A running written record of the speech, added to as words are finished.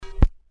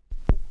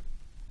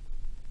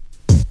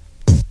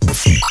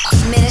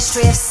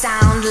Ministry of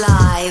Sound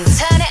Live.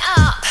 Turn it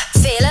up,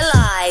 feel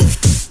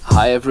alive.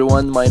 Hi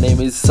everyone, my name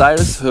is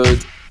Cyrus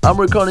Hood. I'm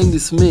recording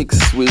this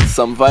mix with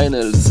some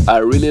vinyls I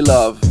really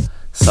love,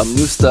 some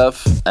new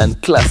stuff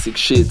and classic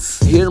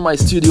shits here in my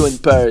studio in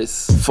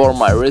Paris for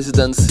my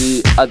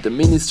residency at the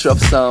Ministry of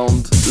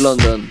Sound,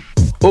 London.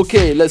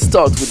 Okay, let's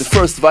start with the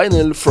first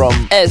vinyl from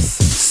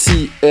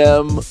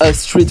SCM, A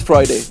Street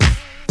Friday.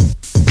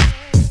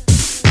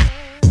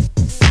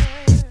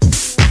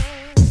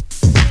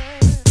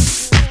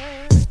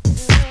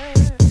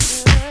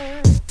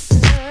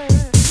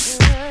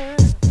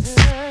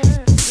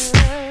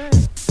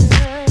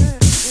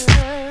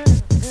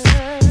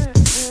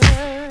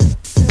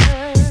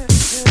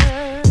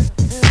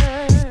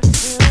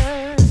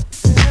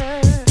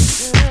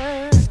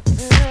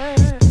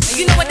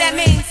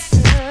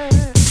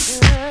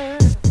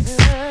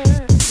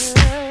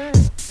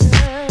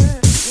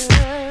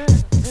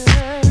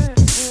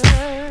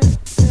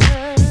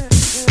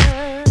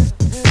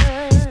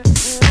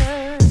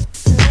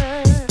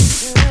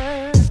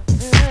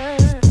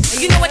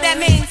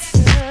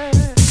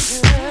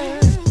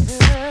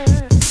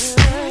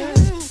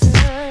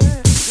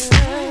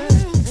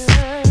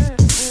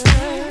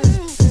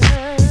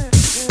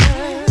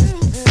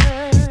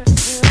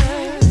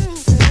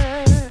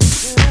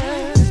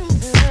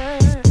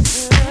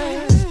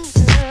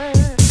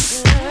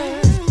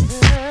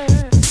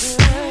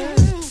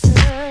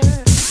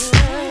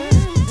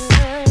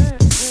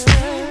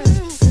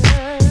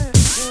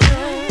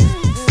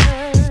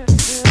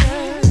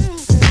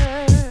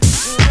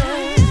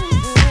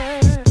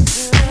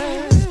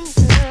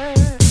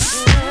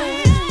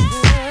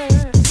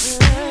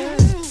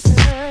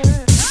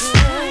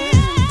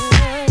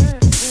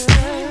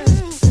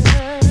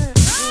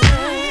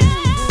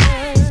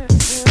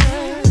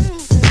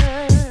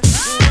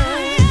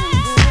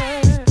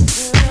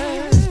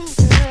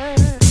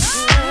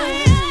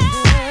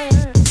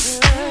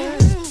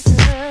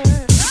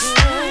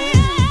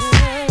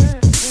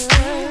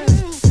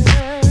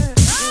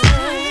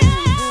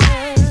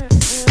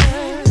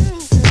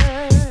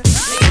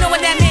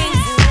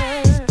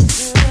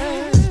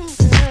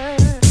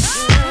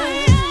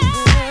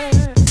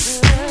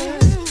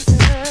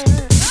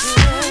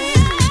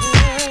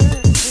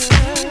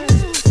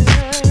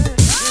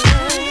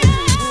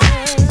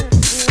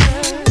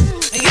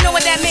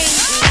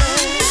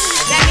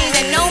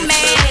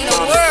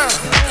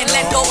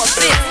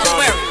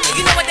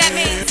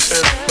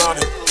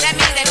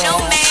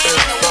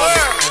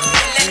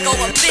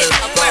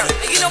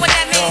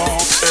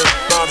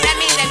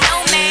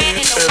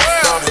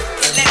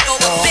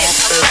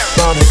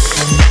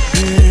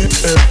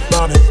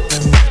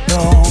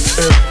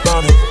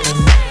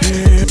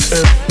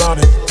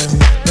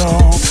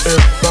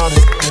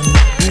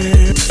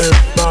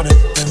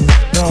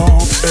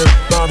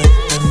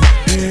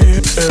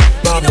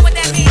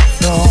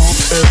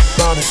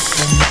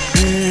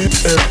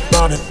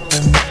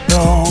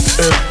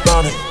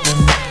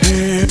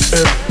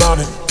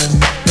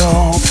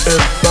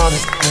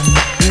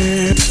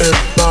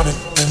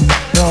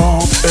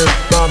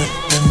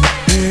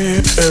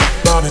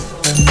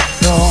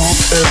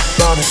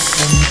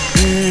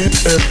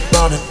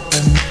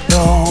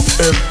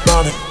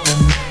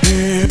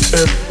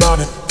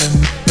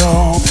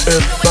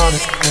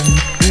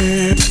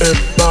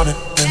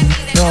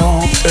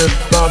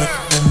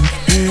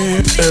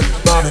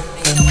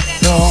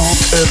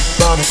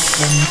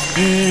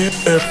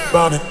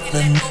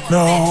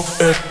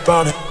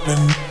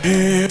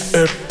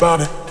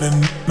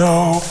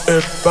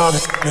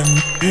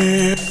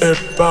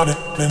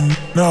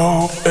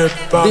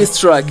 This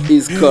track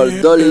is called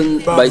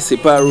Dolin by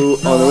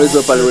Separu on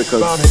Rezopal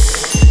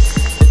Records.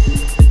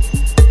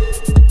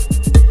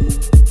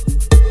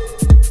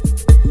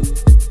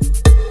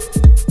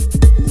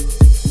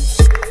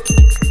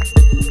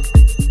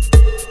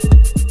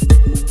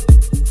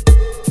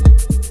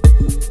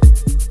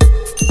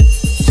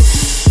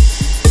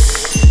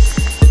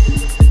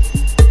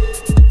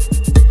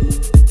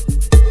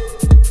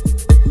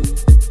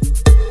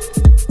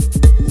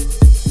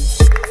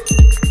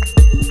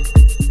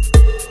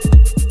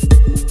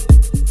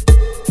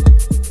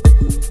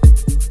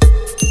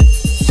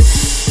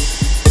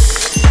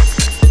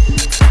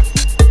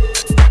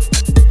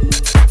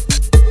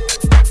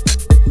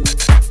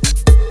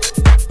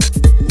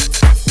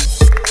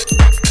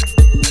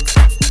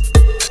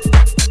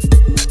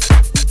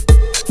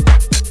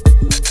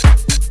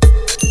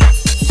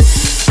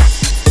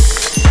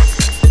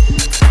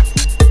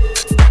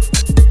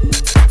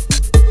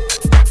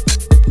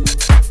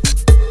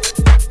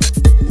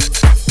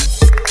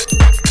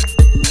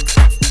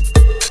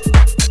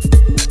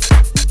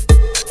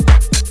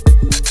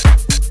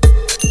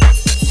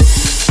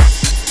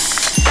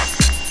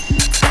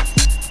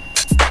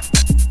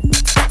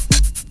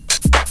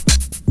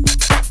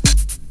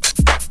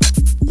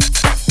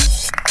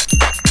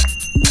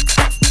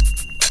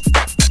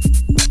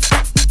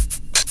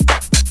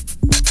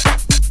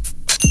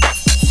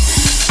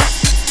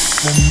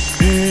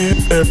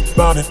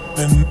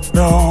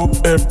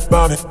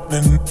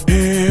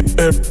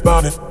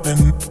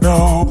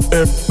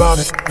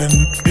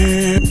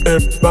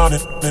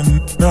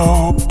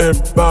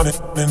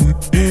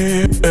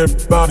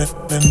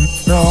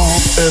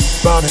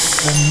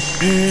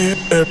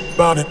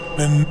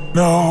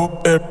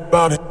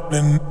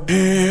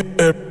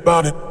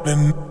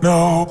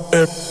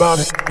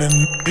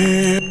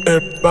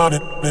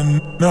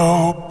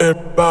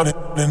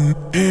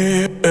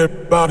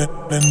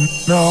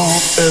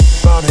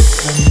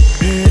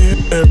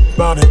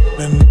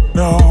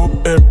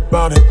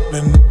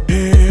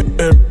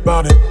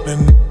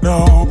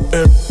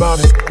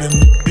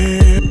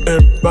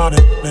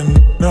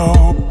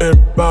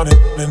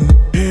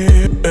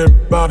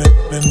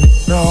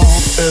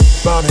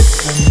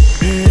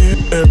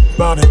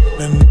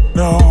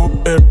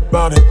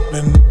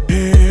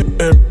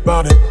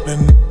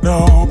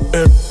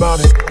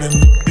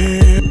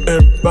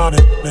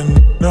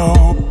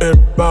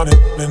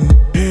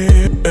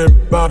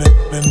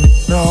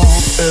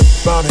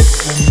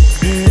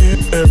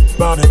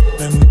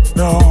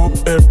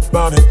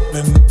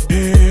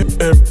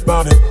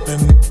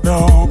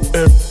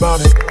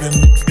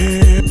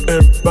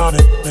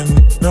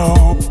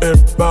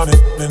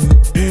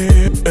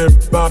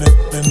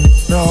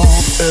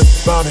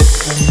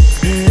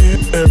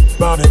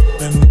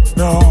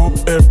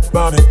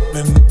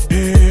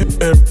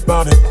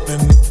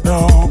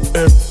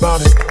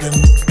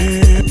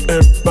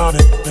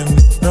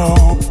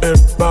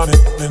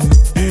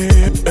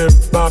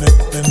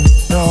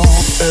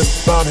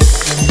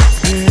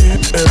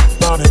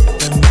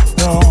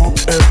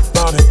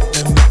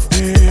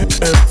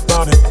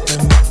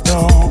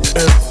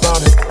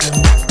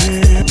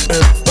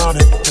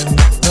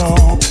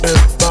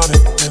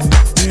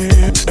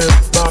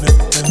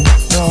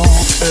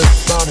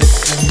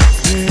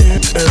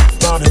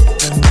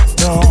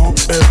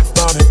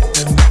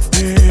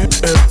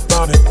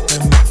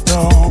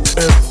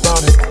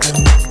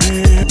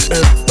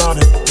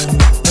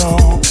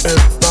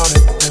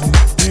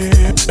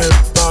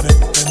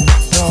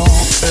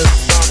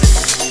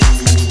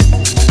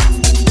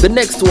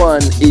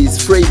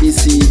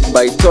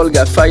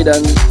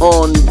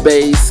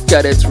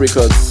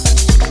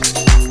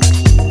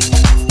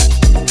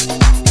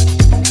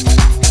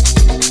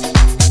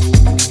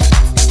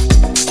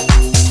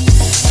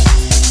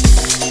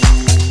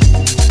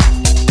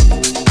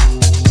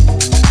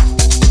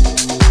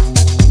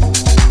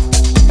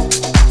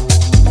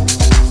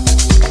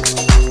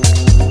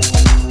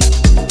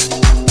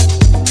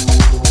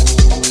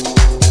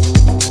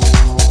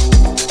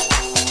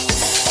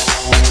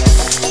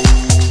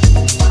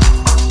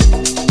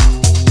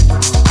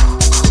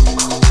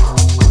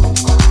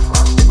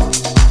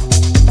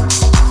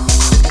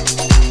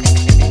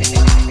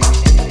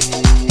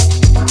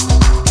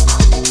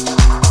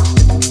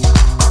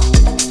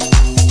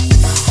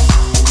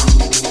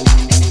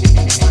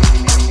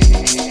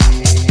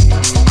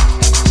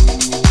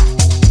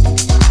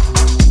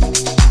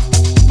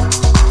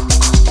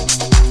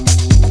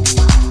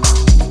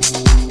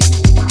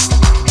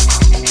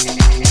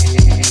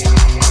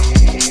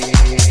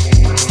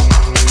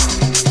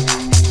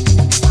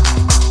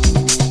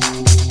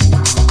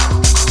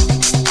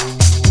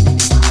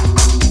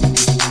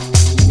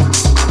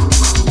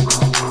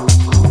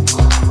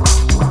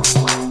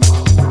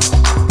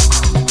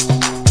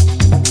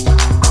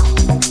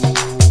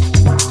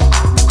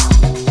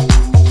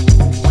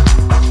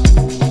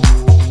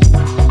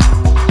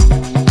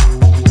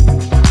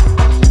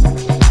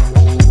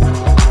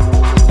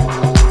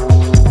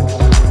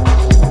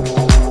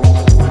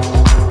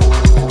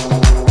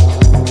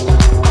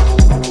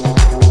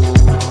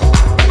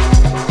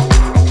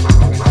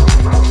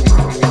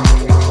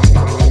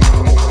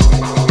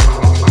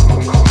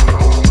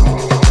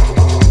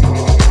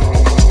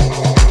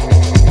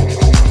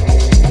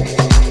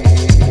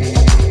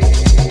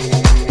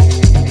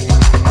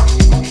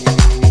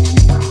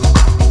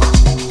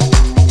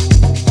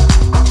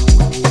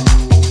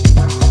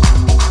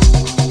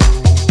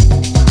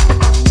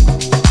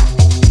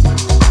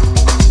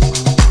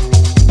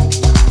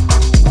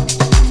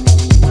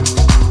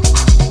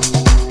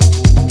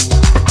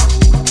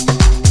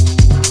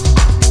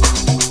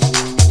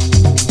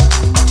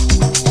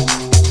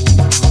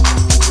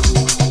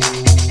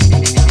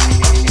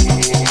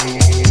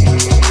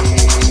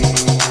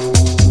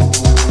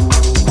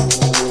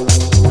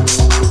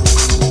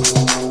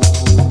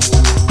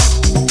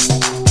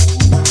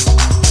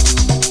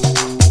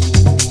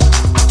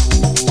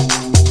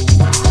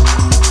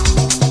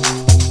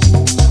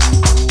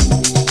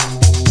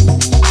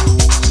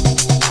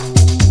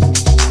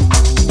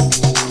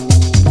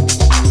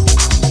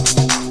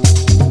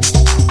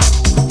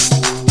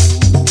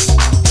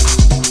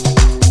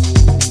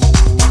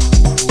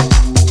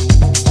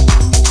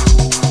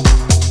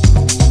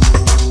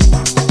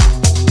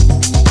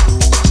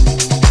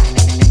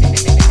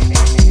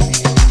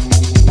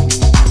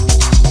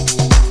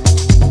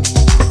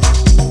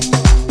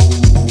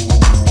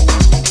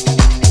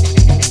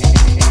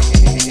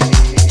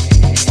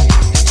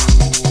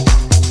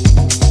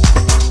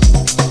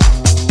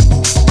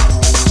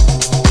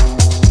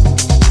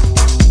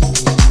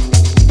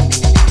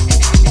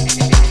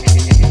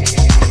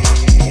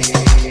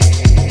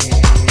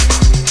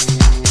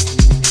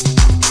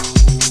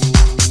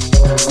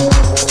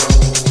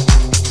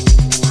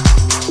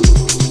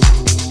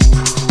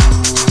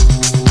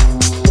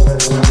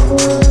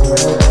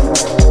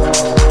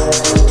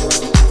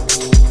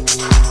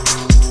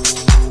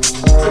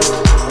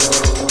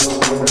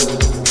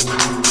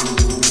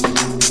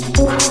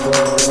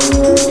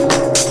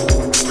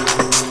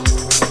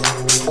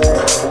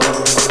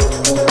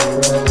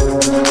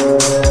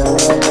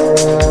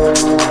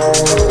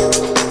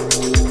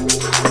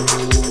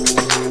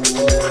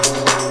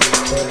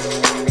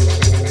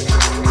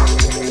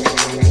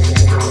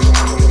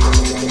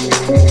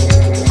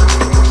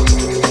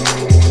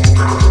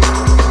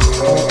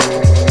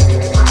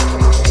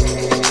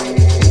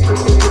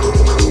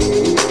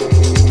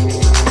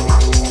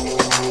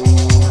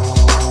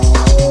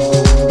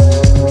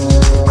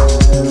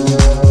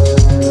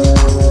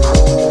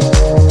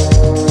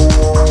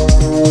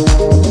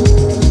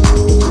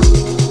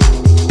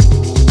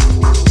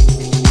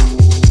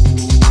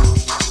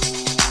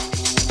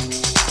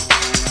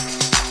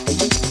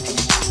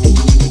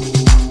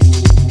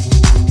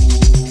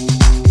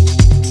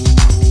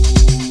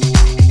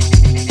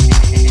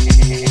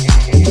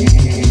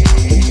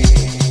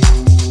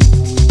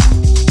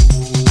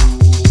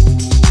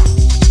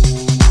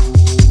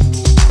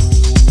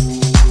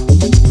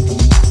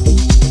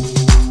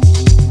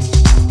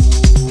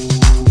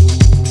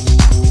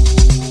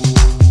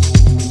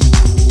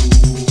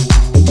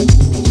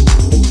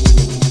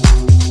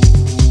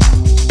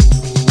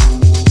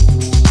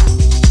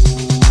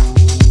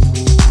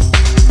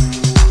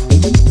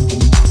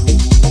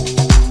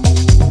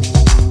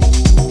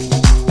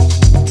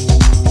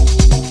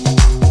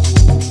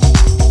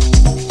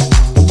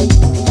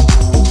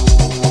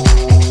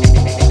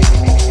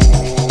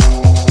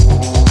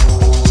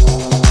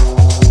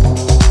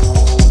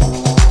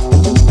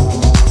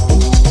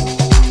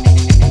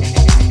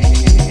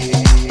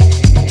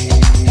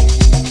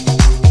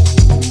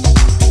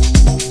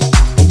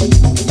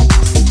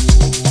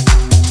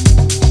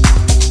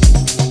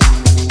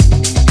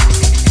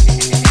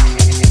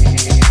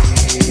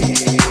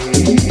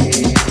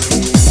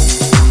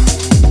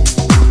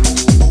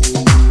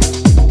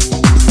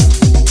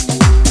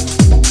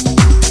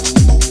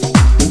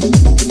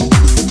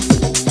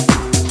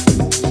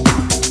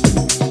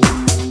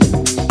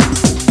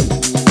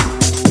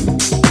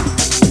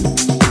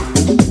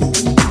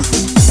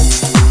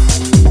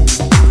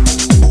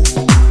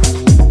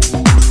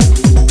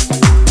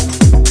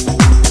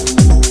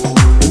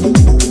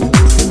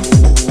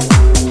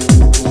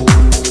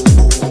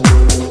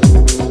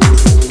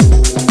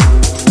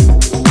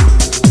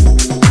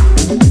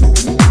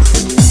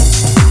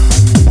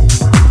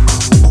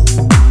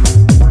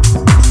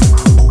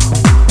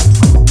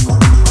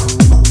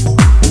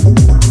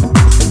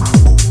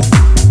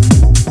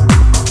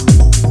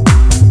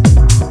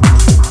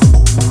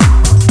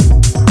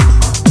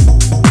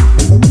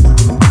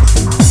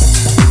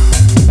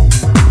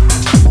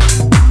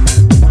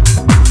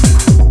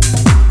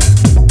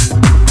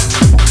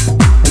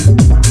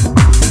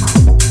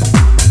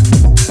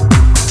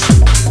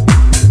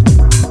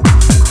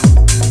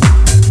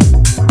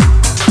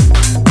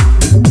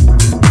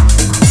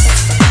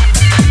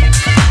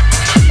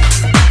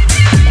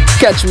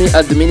 Catch me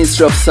at the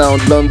Ministry of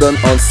Sound London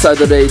on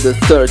Saturday the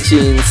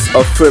 13th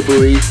of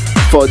February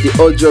for the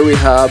Audio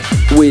Rehab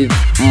with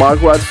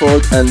Mark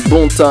Radford and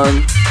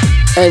Bonton,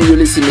 and you're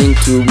listening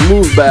to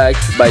Move Back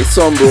by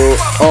Sombro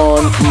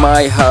on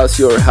My House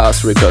Your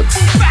House Records.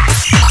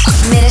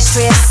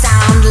 Ministry of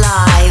Sound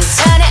Live.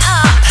 Turn it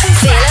up,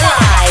 feel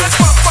alive.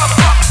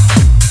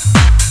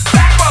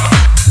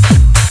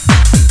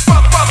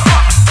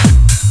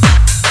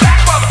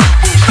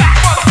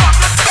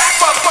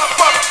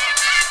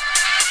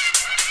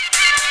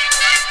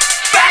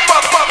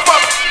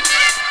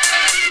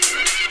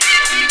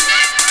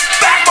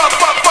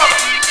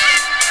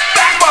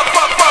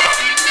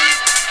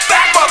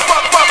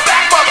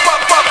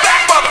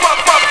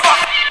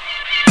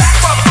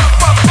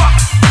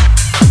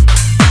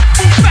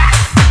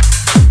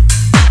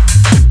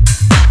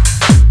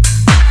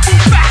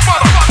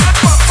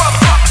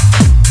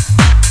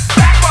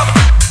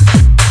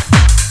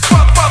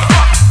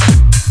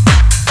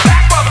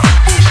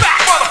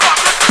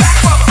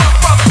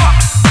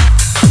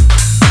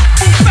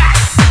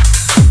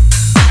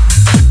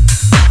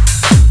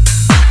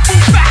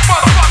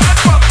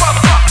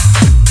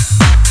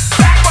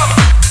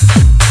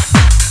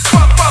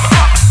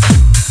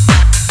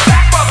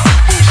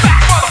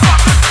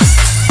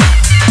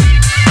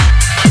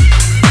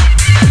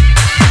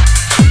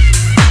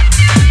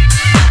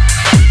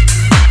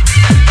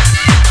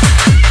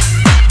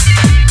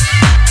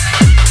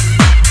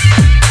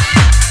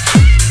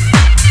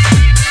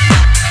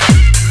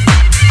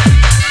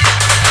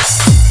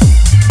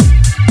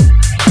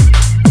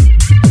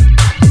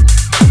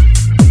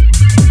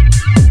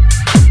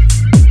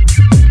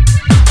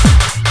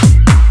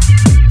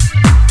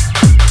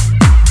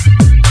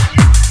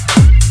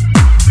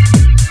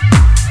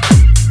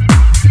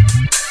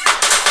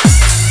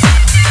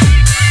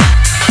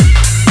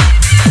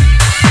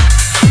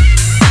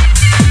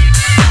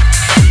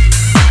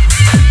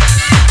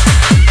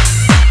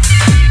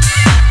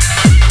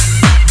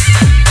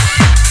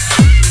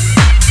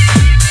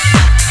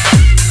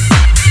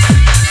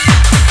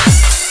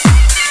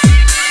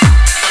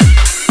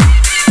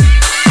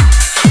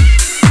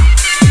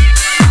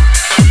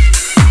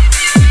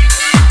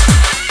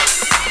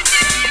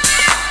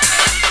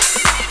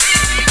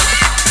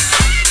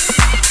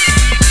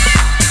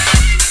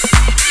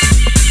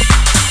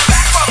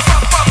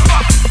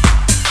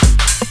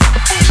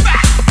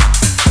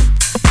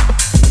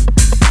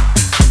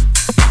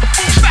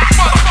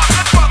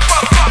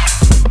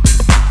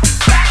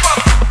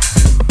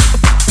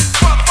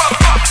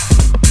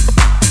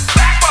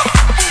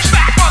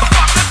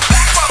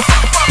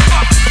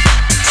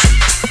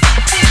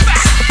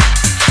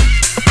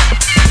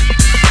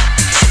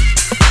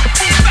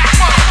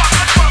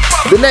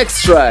 The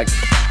next track,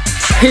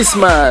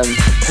 Hissman,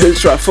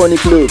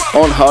 Ultraphonic Loop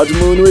on Hard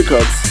Moon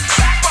Records.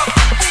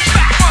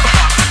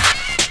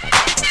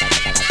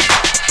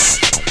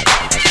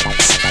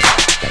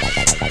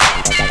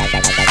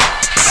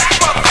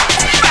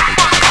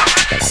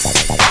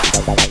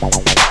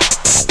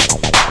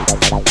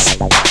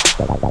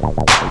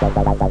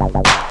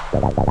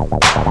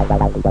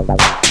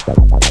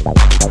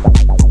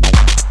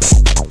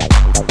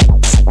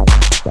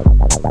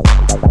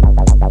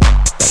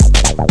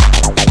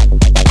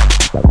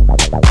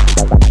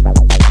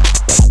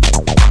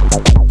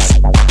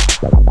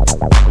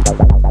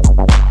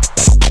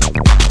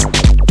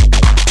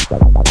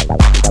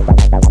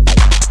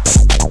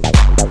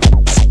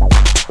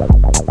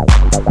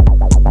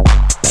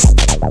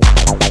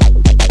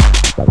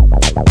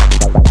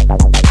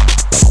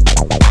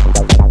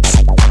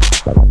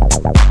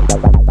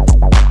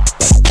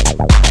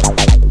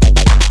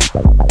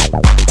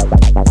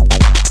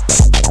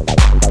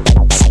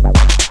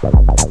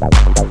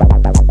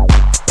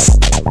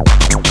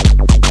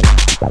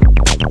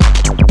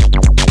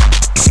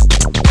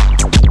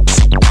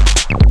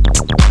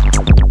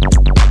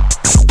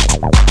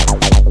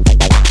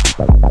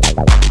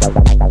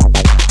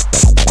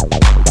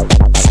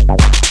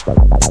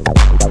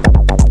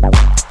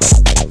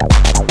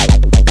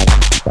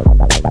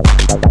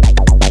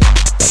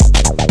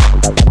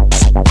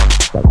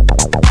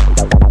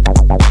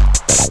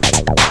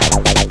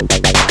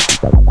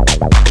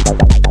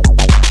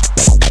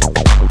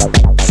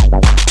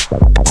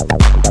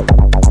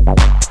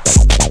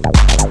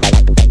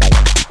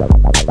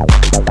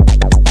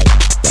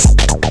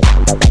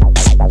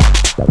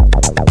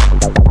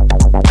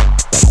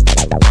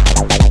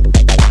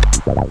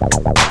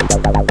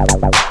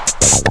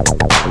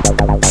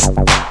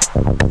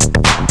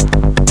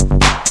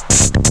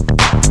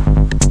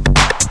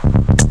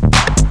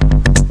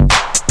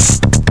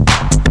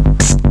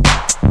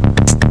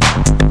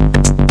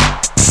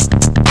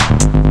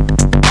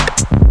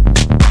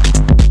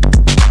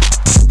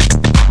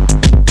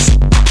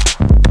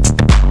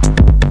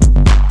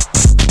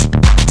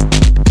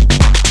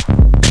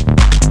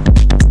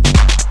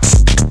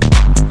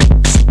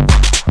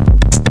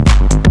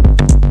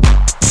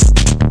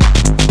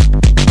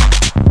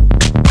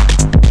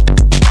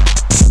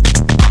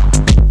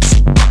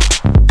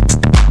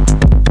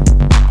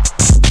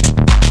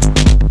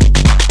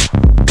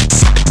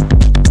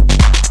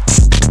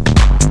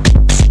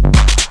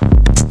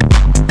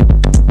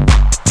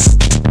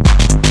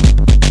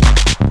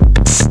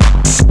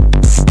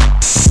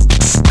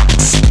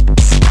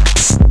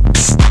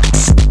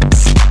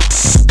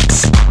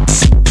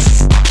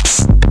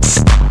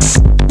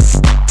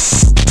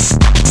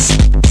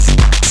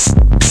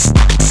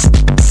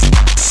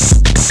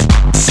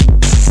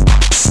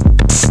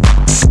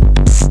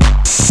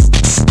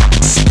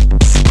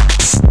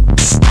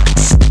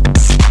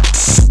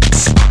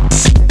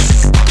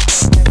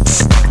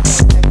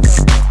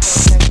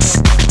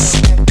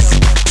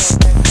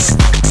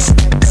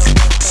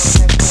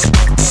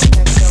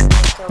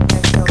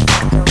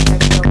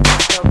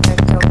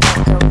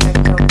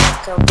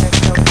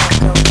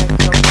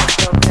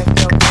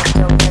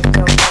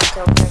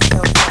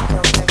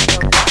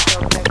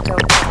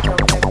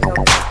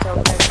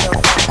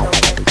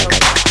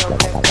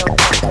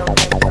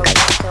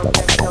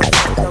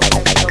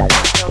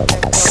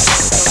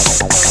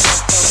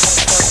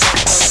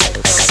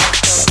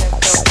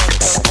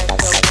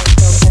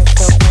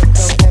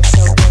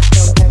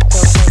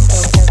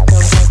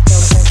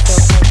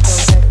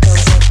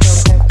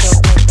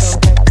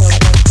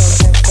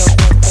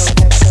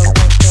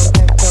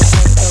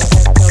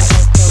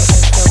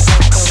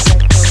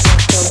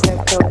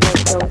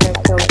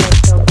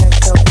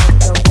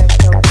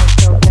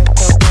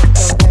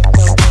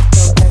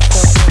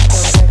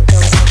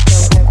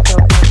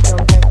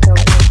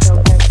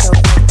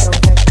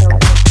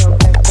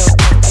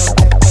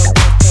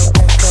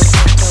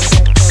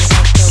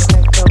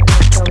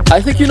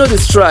 I think you know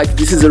this track.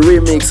 This is a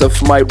remix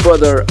of my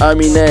brother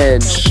Amin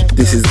Edge.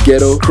 This is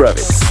Ghetto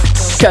Kravitz.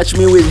 Catch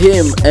me with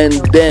him and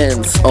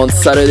dance on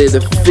Saturday the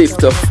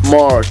 5th of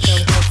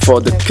March for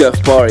the Cuff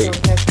Party.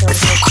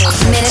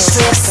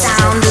 Ministry of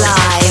Sound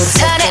Live.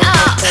 Turn it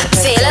up,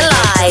 feel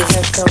alive.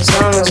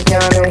 Summer's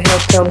gonna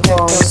hit the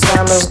ball.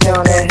 Summer's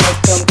gonna hit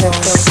the ball.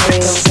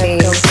 Spring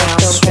beat,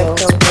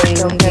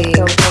 spring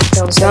beat.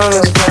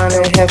 Summer's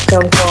gonna hit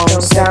the ball.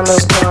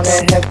 Summer's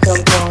gonna hit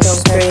the ball.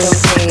 Spring beat,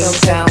 spring beat.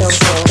 Summer's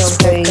gonna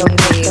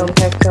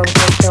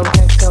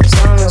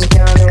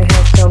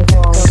hit the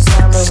ball.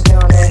 Summer's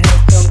gonna hit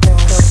the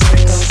ball. Spring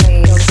beat,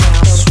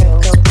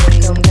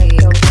 spring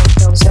beat.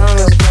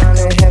 Summer's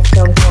gonna hit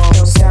the ball.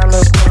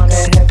 Summer's gonna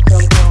hit the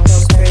ball.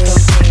 Spring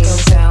beat, spring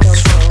beat.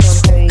 Summer's gonna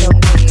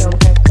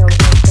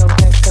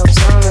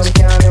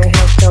hit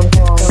the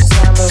ball.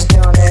 Summer's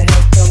gonna hit the ball.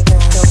 Spring beat,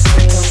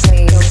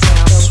 spring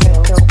beat.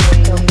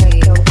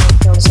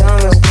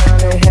 Summer's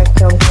gonna hit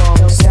the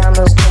ball.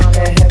 Summer's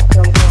gonna hit the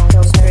ball.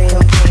 Spring beat,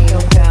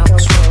 spring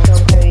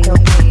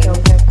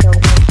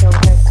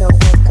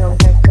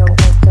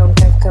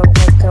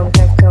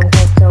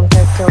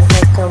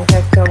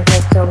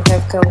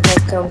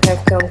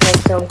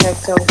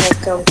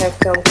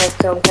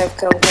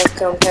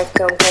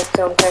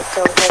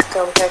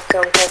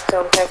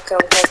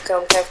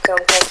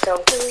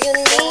Do you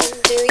need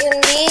this? Do you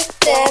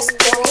need this?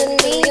 Do you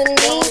need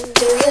this?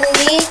 Do you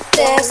need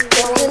this?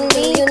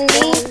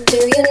 Do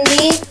you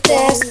need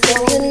this?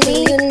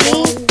 Do you need this? Do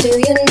you need this?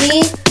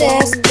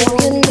 Do you need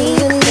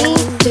this?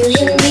 Do you need this?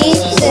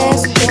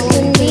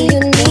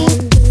 Do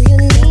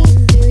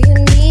you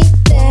need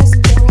this? Do you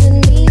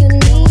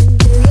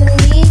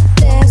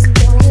need this? Do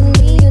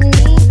you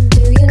need Do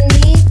you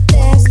need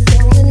this? Do you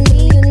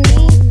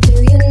need Do you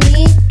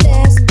need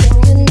this?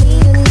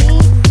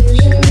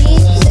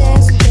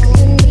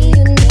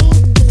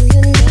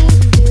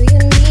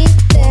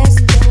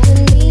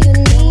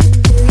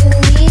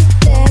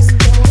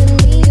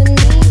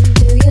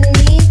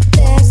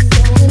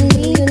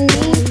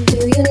 you need Do you need this? Do you need Do you need this? Do you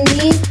need Do you need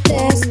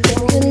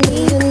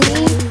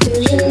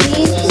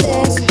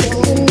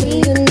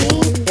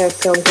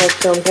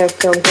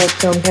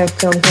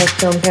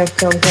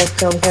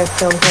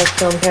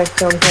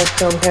Do you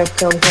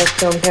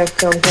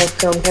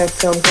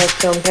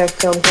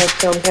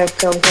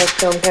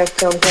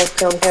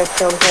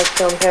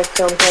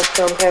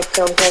need Do you need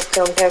this?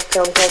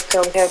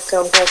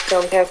 Do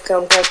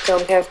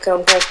you need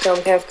Do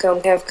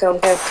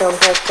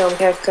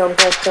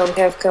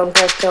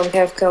you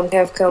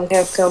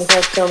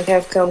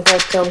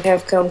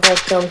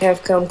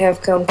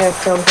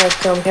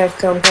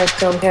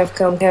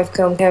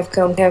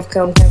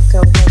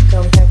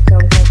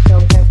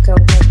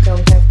need this?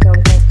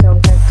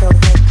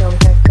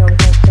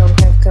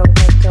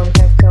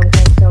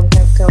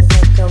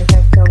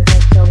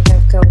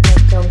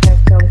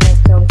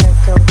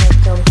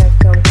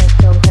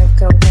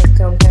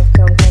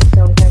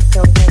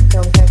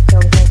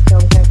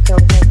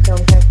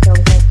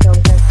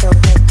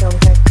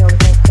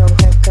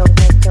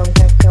 you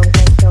need Do you need this? Do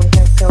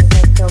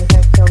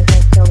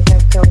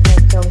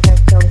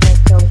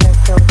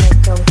you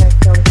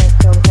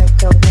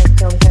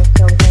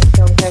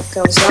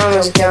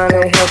Summer's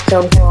gonna hit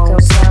the ball.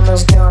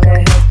 Summer's gonna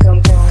hit the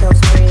ball.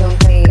 Spring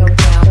beat,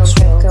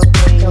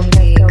 spring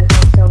beat.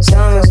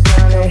 Summer's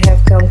gonna hit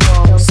the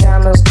ball.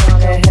 Summer's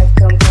gonna hit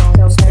the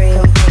ball.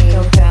 Spring beat, spring beat.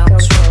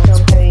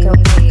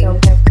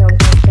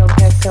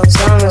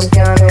 Summer's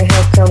gonna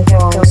hit the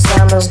ball.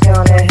 Summer's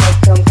gonna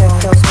hit the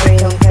ball.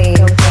 Spring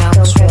beat,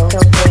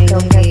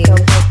 spring beat.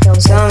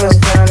 Summer's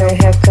gonna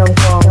hit the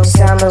ball.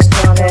 Summer's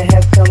gonna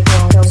hit the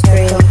ball.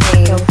 Spring beat,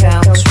 spring beat.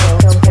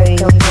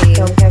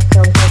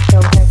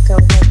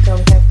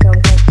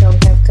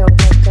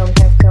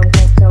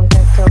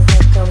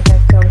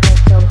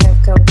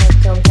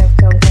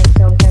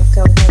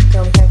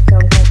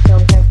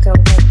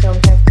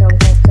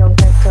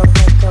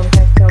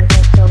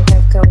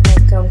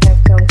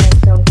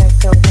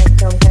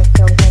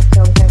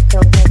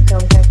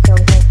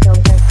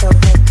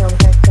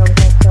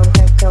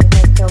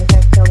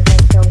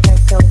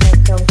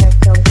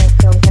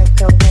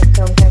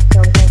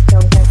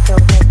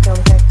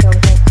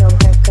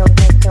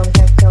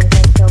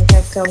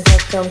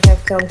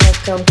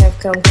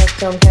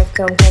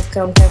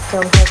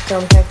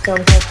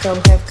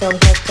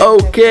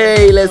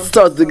 Okay, let's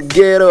start the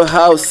Ghetto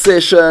House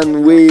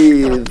session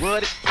with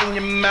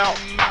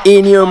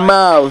In Your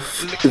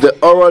Mouth, the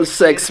oral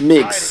sex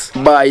mix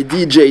by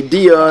DJ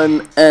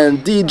Dion and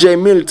DJ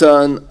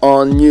Milton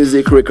on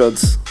Music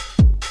Records.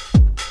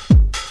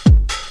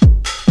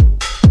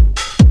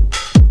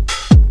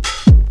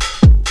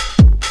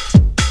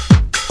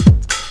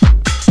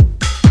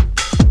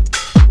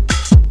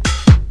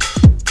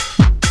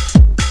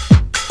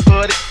 Put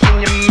it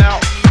in your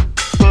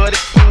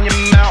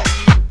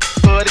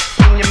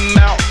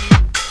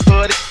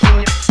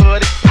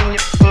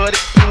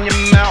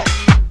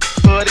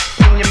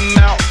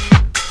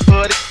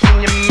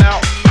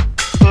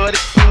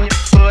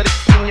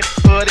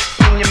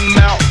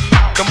mouth.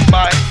 Come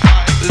by.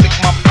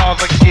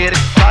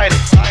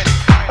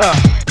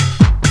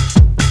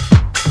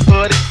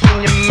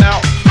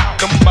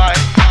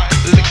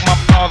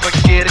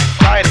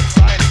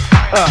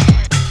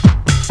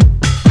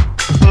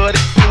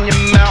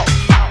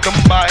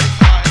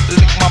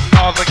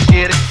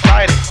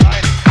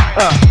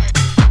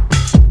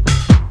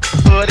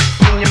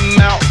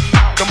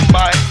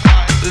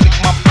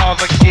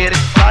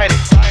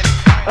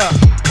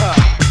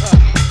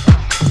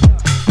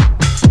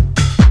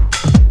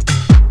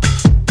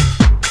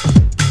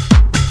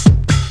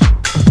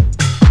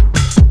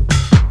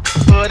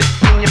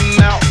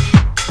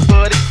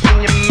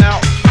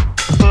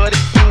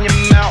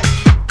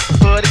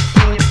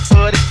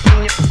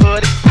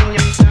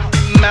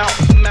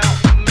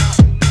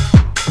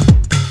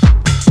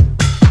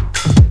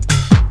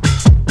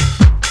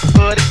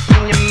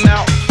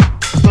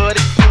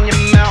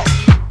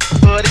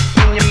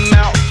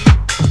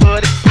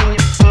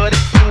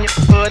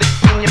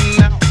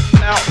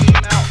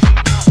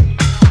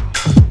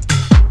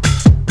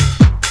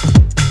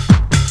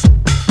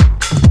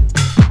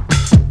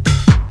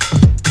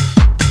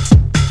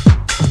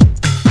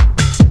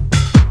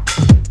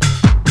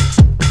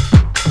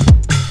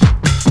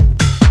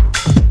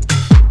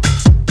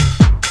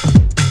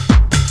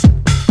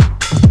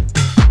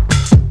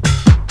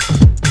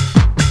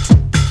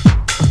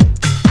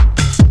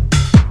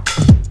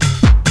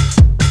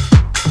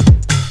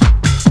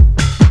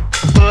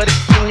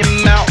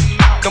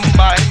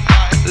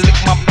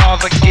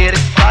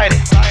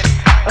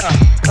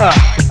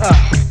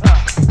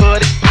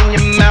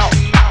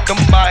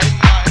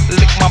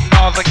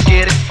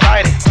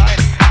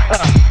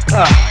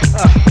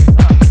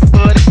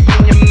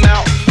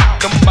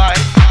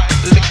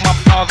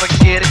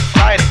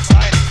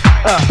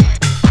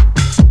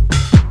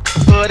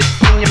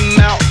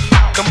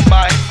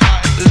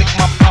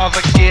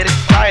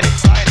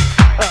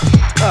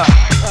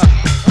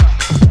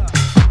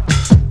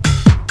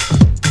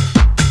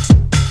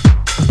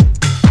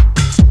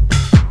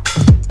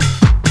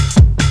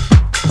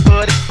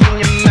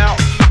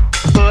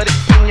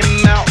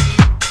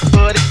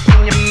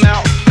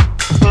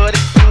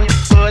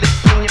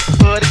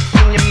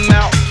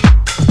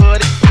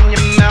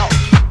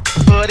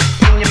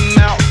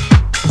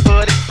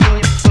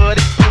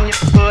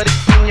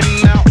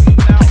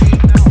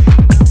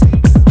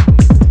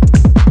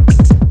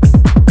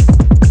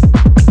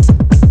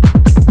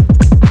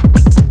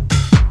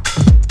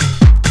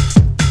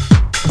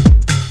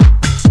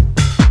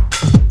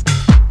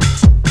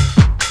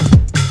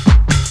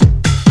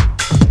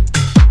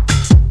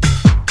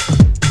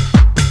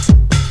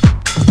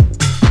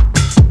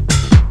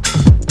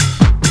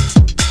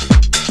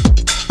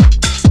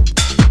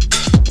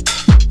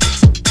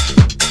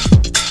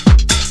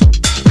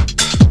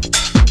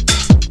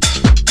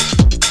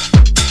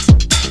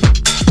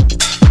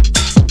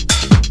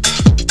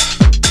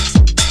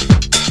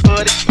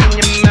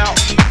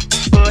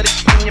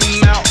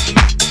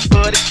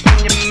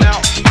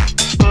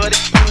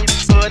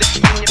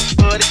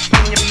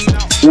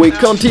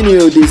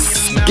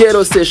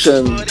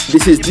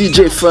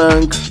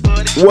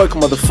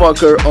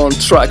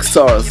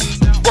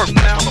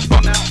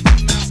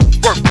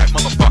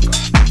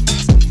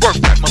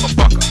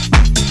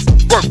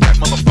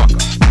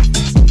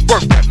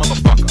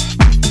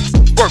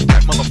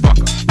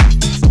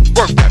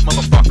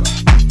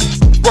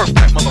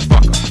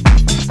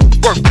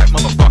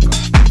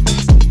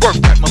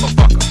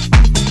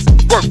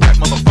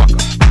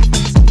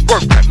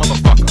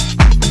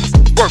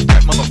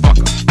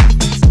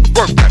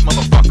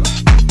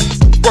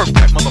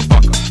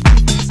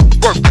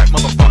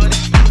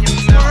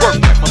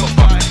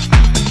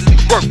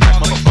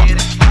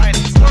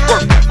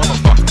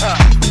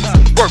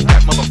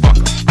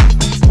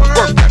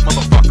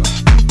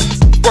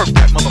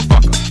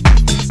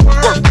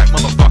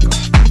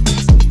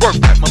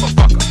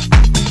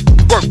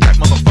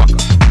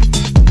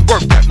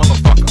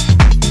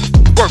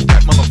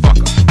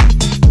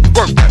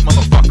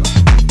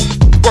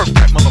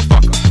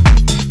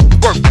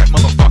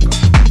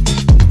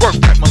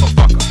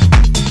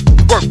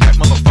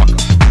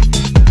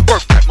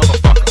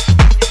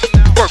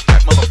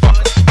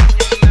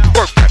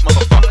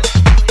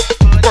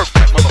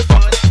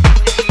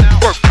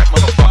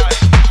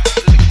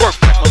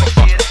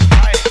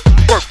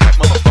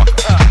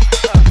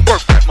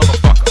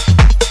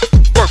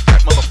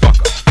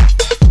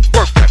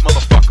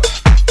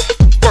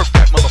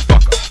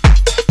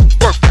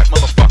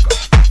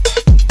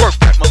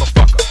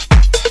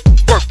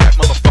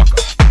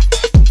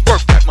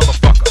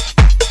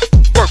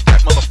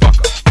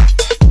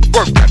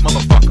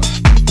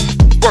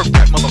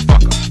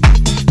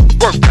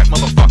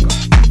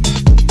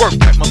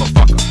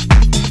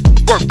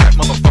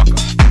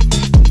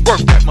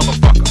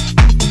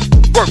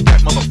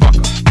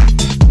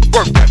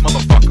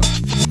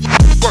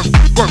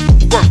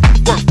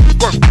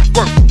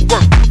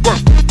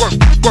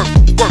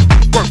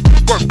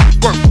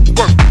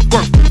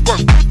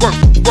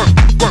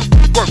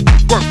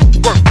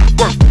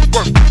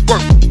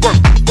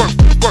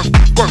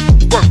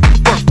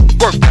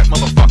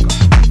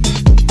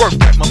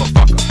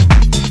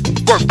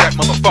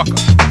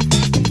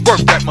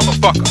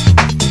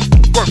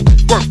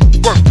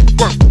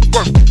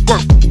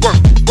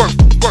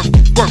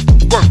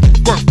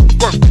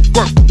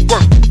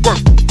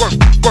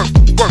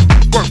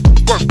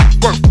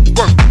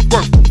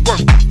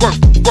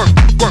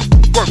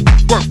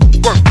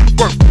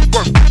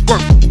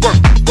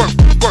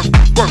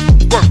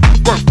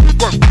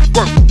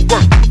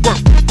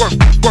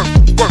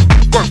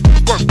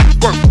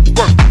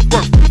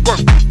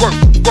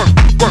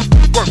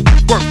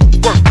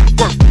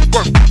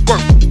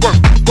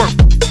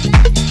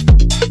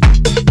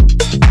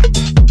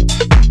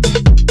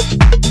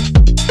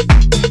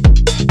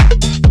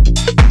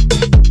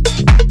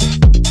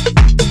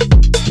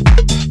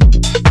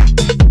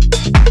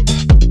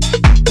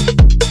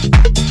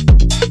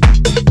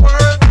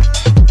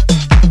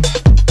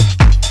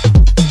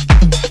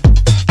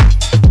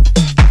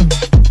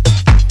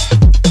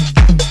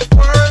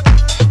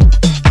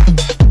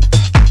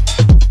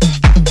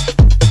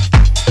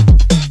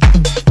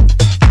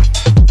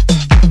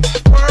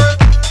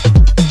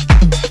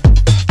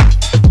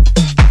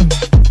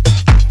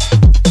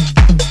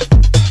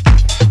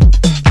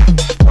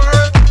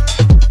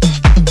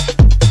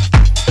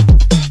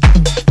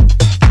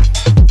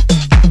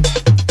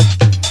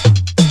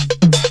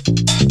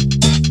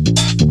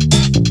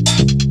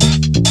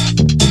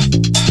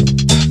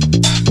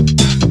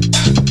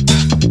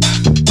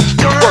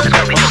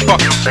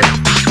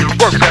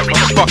 Work that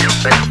motherfucker.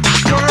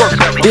 Work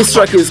that motherfucker. This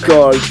track is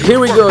called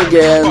Here We Go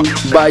Again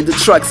by The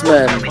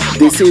Tracksman.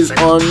 This is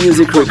on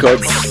Music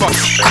Records.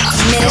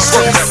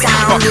 Ministry of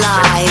Sound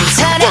Live.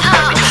 Turn it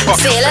up,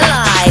 feel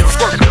alive.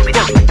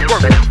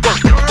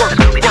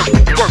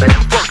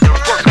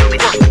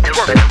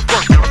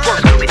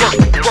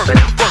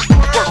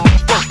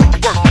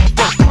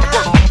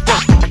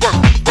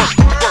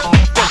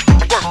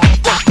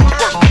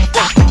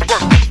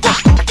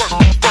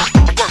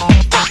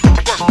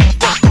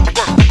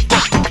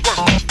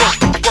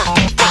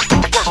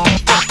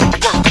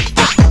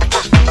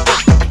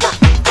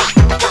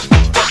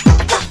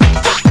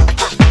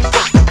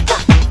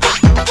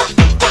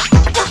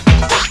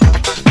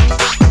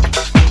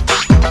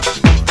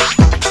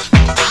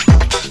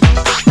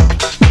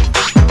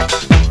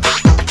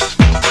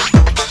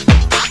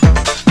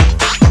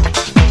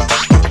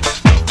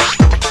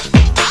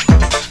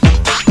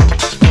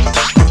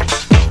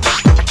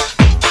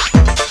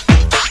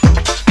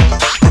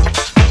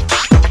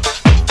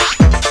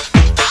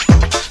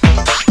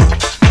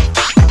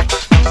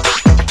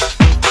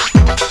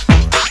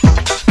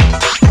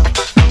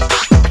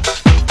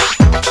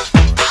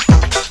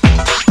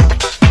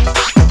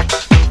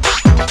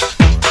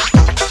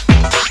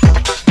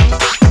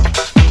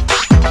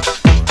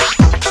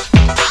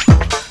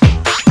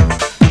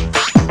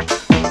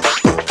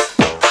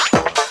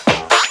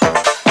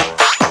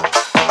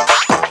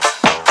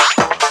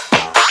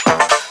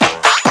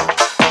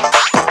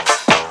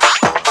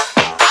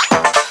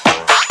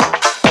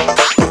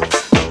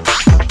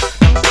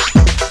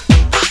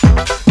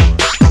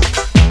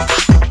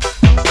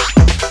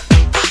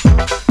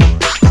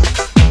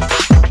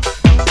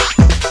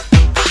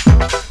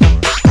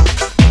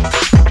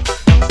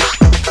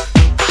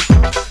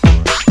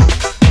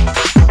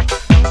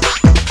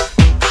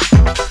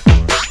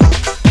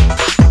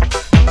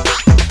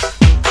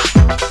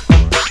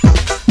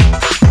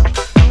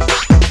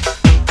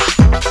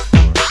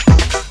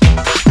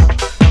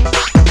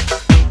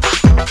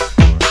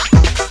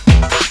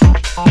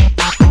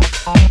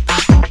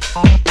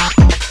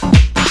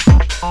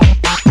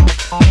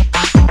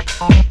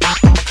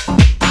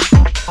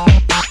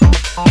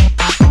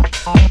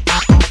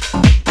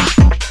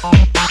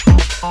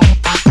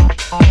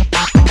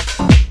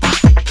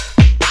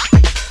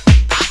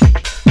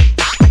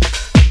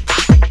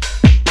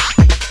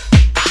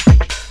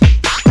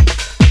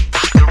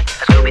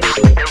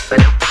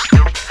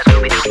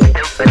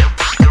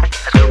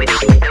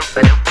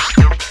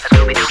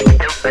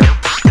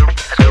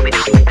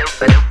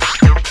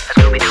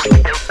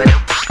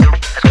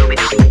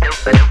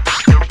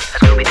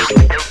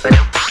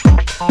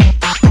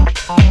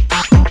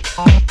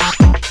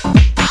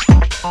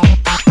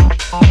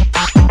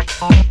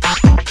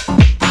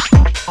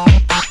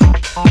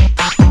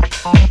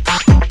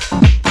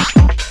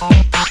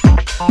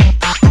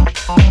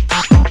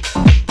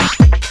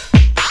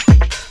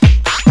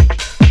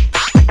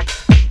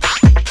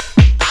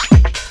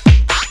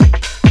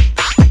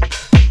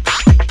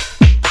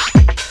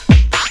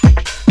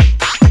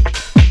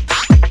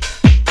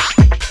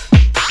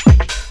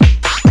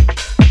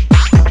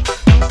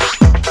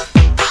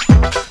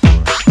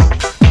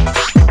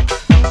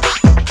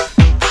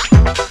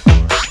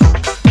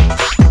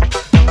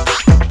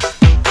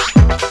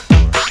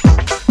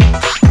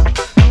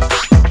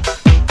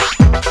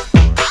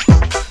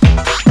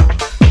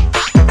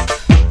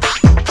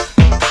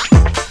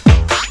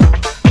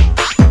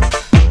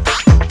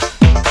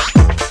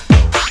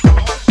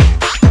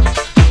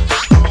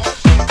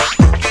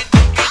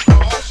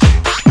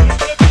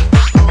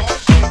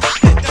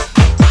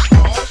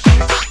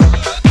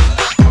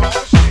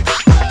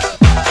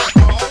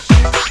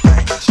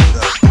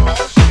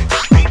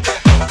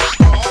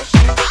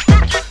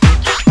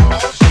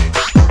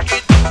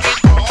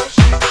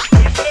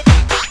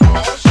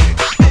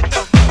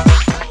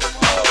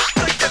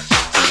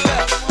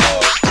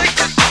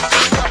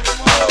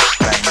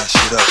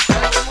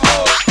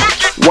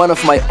 one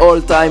of my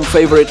all-time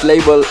favorite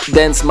label,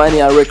 Dance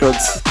Mania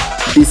Records.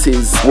 This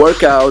is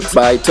Workout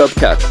by Top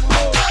Cat.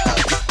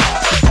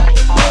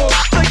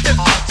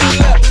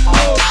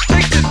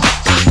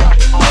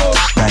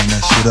 Bang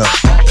that shit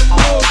up.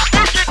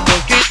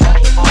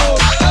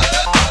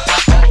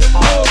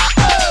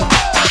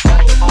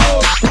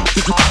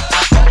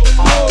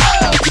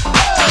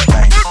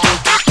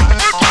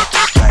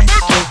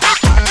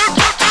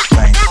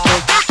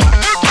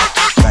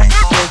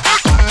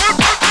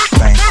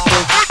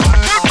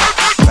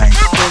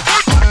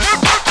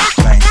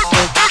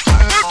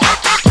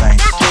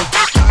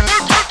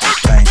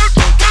 Bang.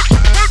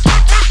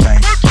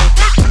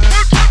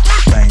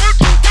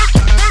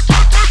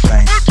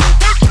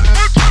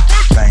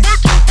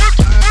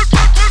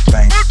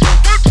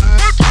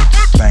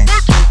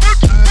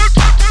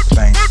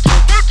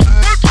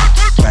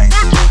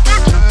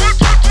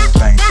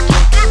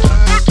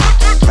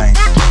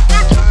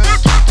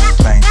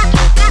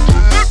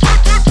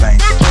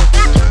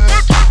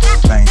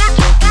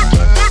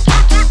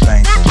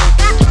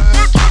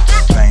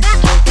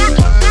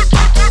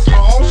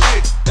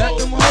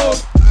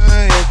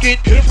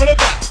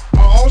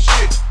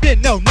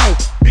 Then no,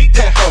 beat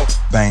that hoe.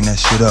 Bang that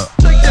shit up.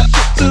 Take that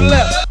shit to the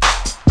left.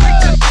 Take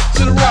that shit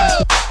to the right.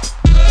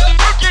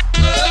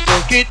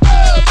 Work it,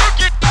 work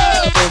it,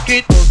 work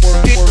it, work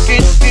it,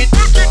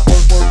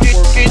 work it,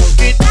 work it, work it, work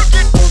it, work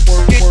it, work it,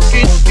 work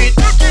it, work it,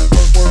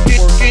 work it, work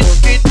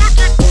it, work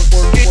it.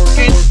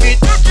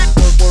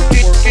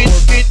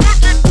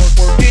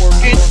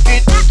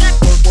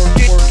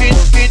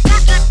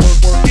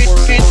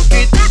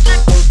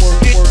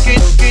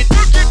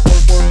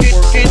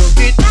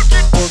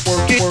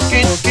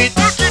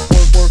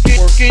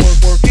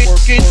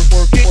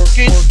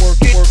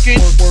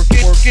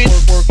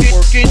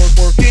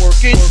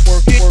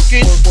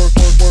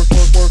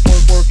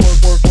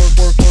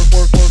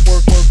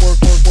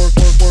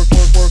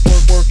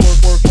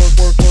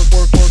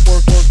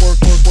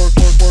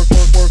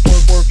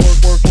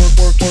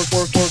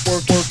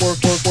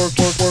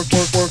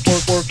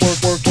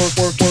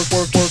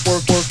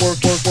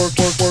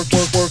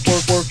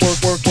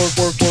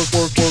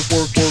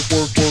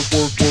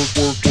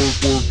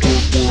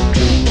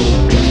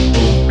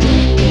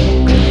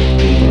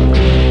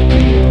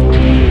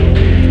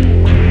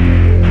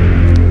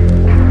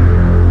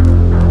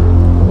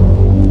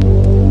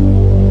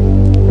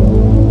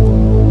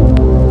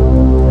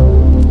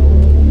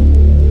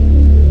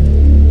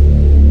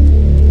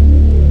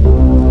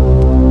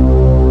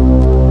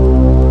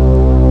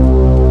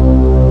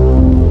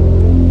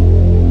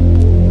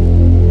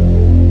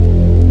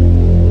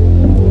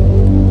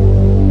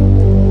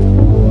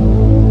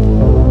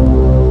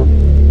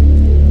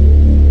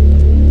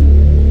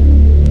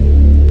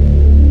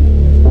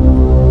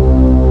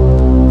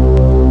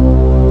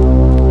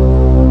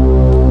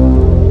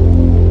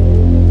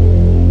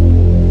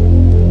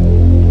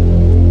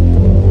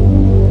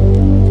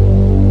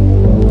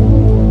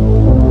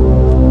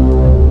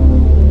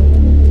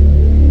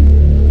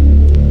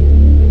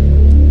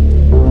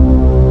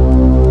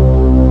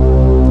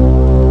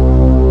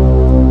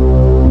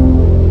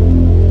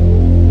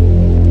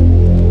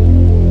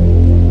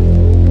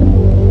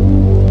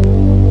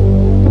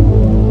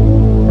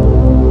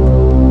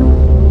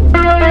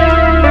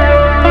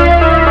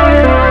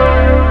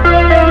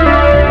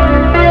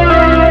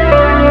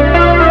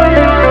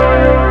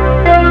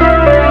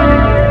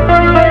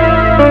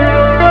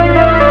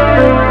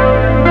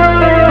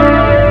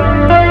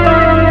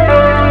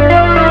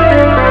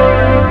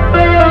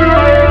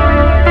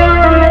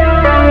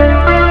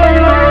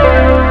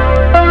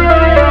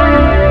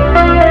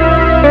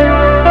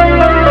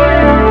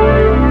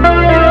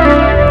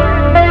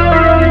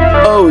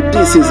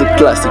 This is a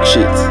classic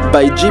shit.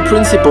 By G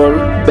Principle,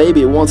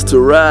 Baby Wants to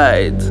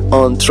Ride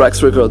on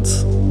Trax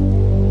Records.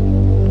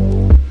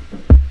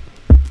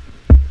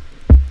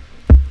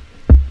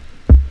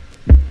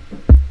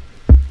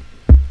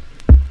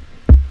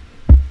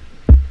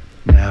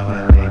 Now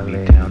I lay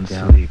me down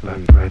to sleep,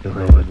 I pray the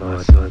Lord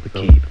my soul to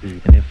keep.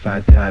 And if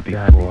I die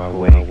before I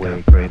wake,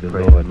 I pray the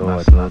Lord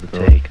my soul to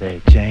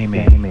take.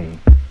 Jamie,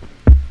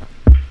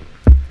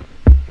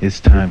 it's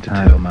time to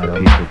tell my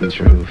people the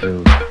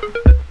truth.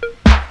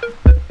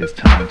 It's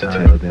time to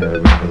tell them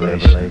the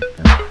revelation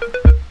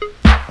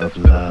of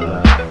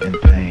love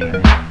and pain,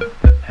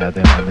 have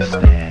them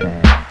understand,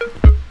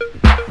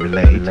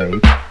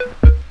 relate,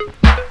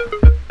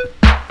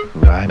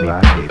 ride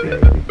me,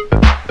 baby.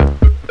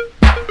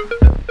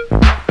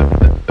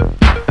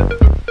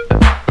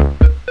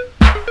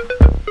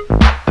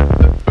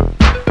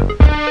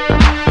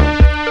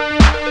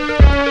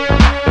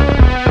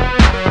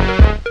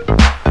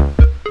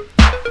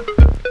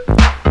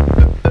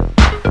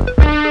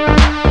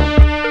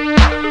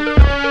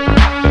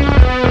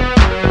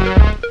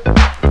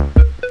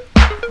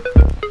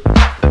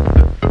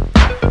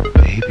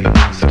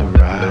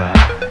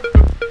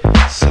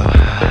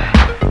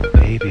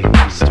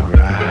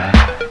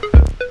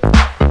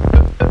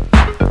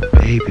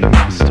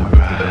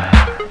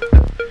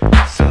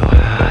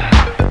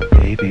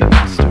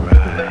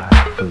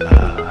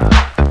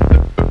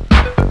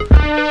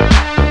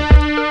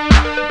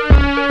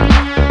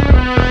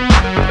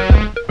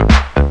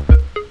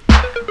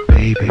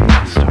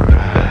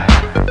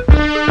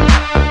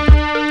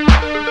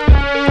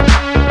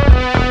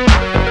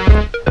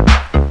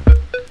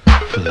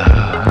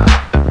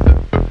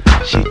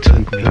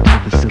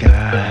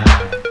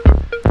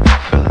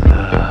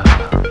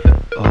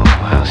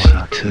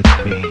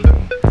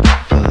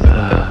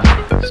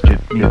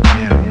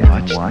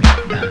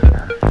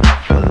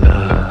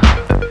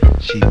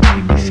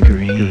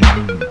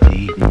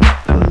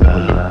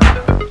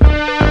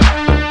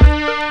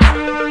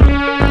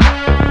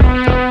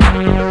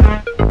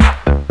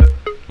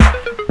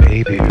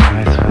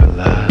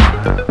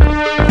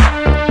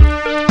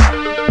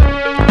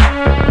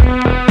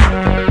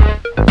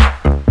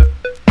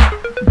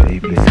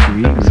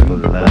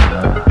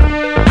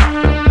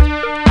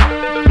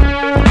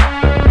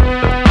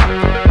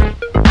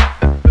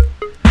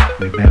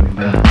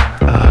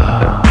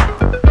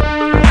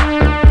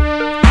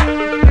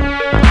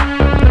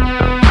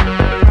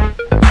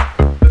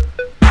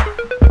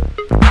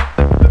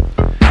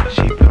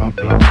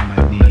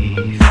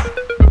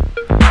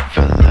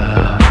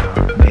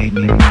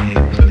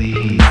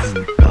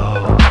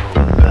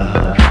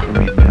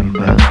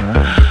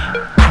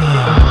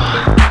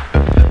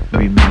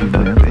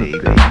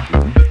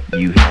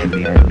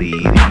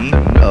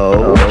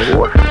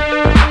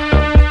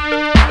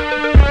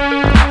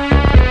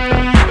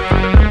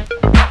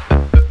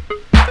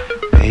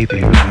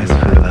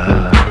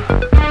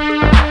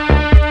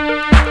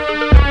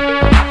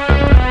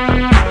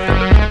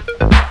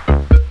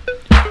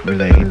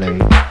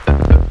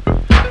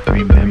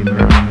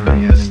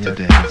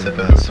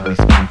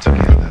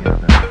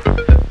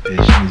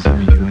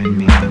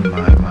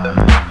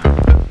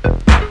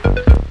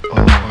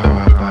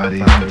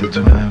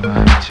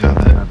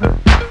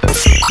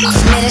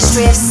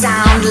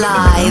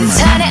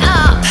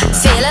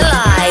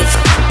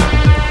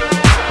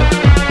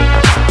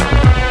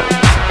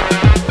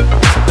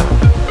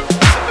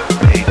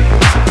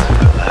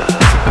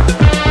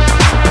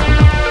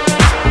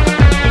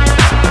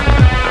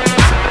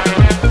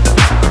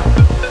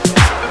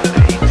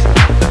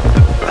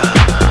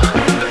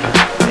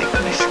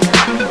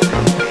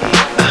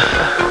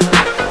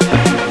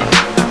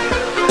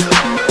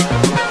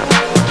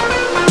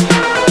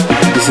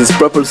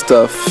 Purple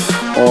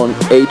Stuff on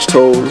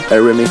H-Toll, a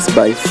remix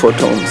by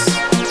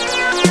Photons.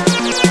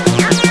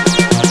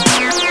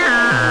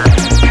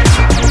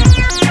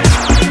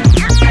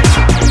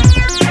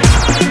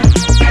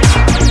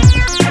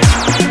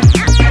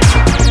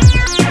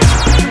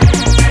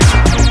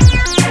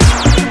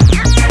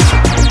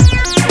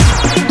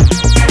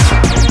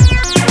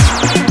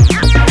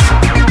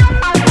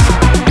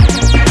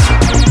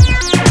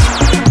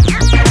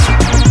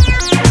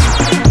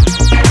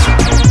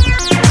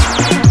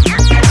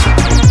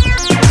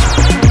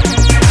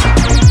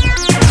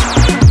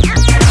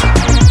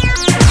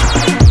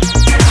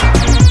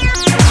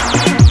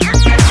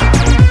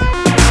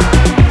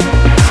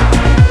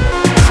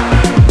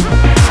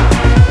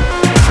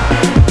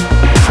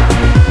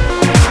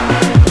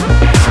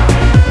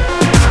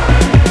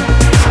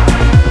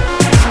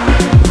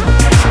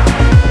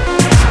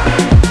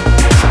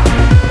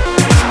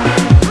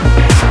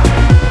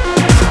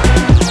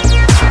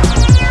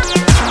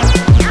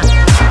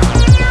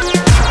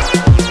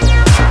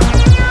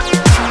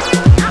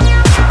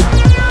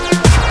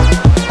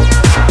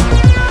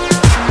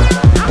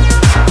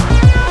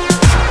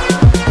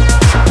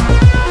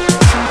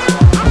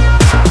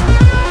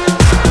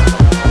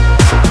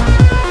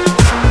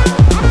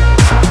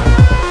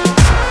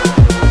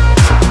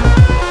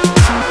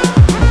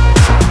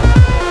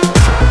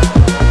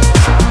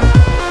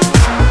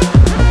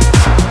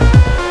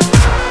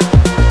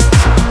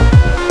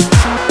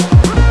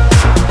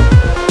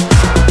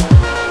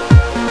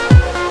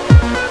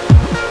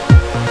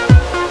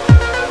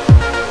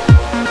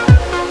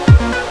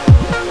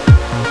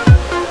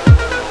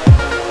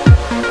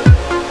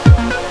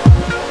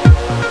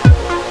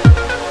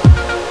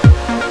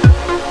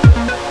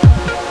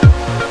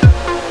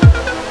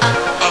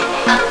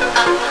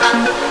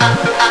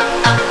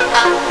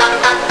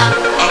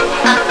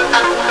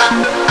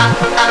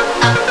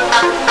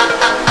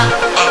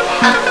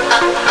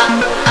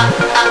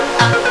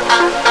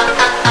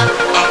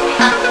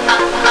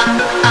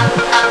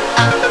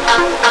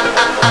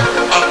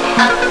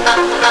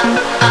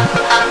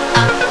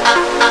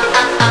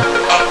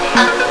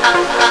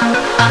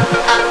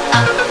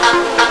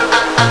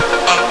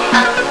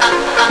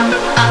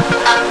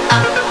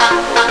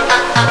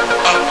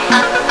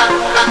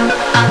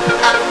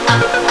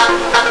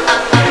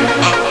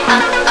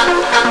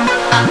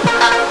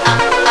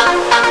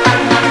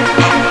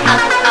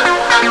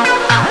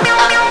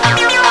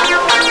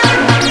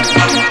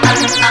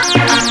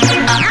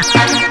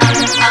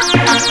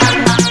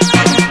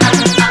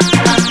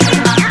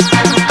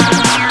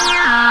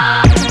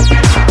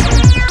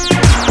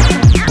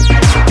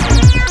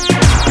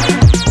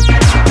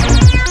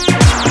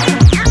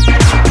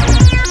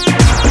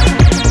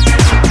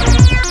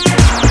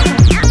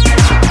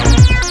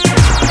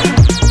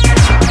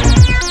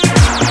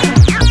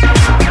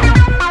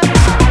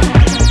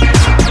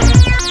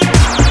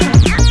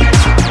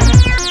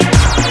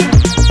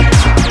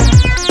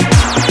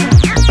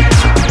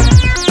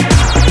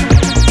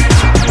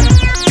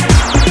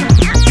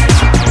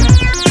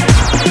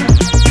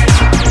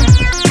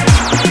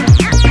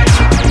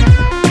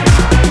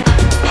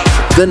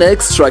 The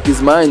next track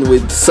is mine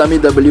with Sammy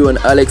W and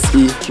Alex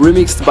E,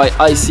 remixed by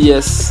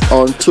ICS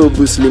on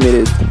Tourbus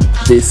Limited.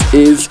 This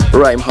is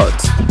Rhyme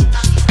Hot.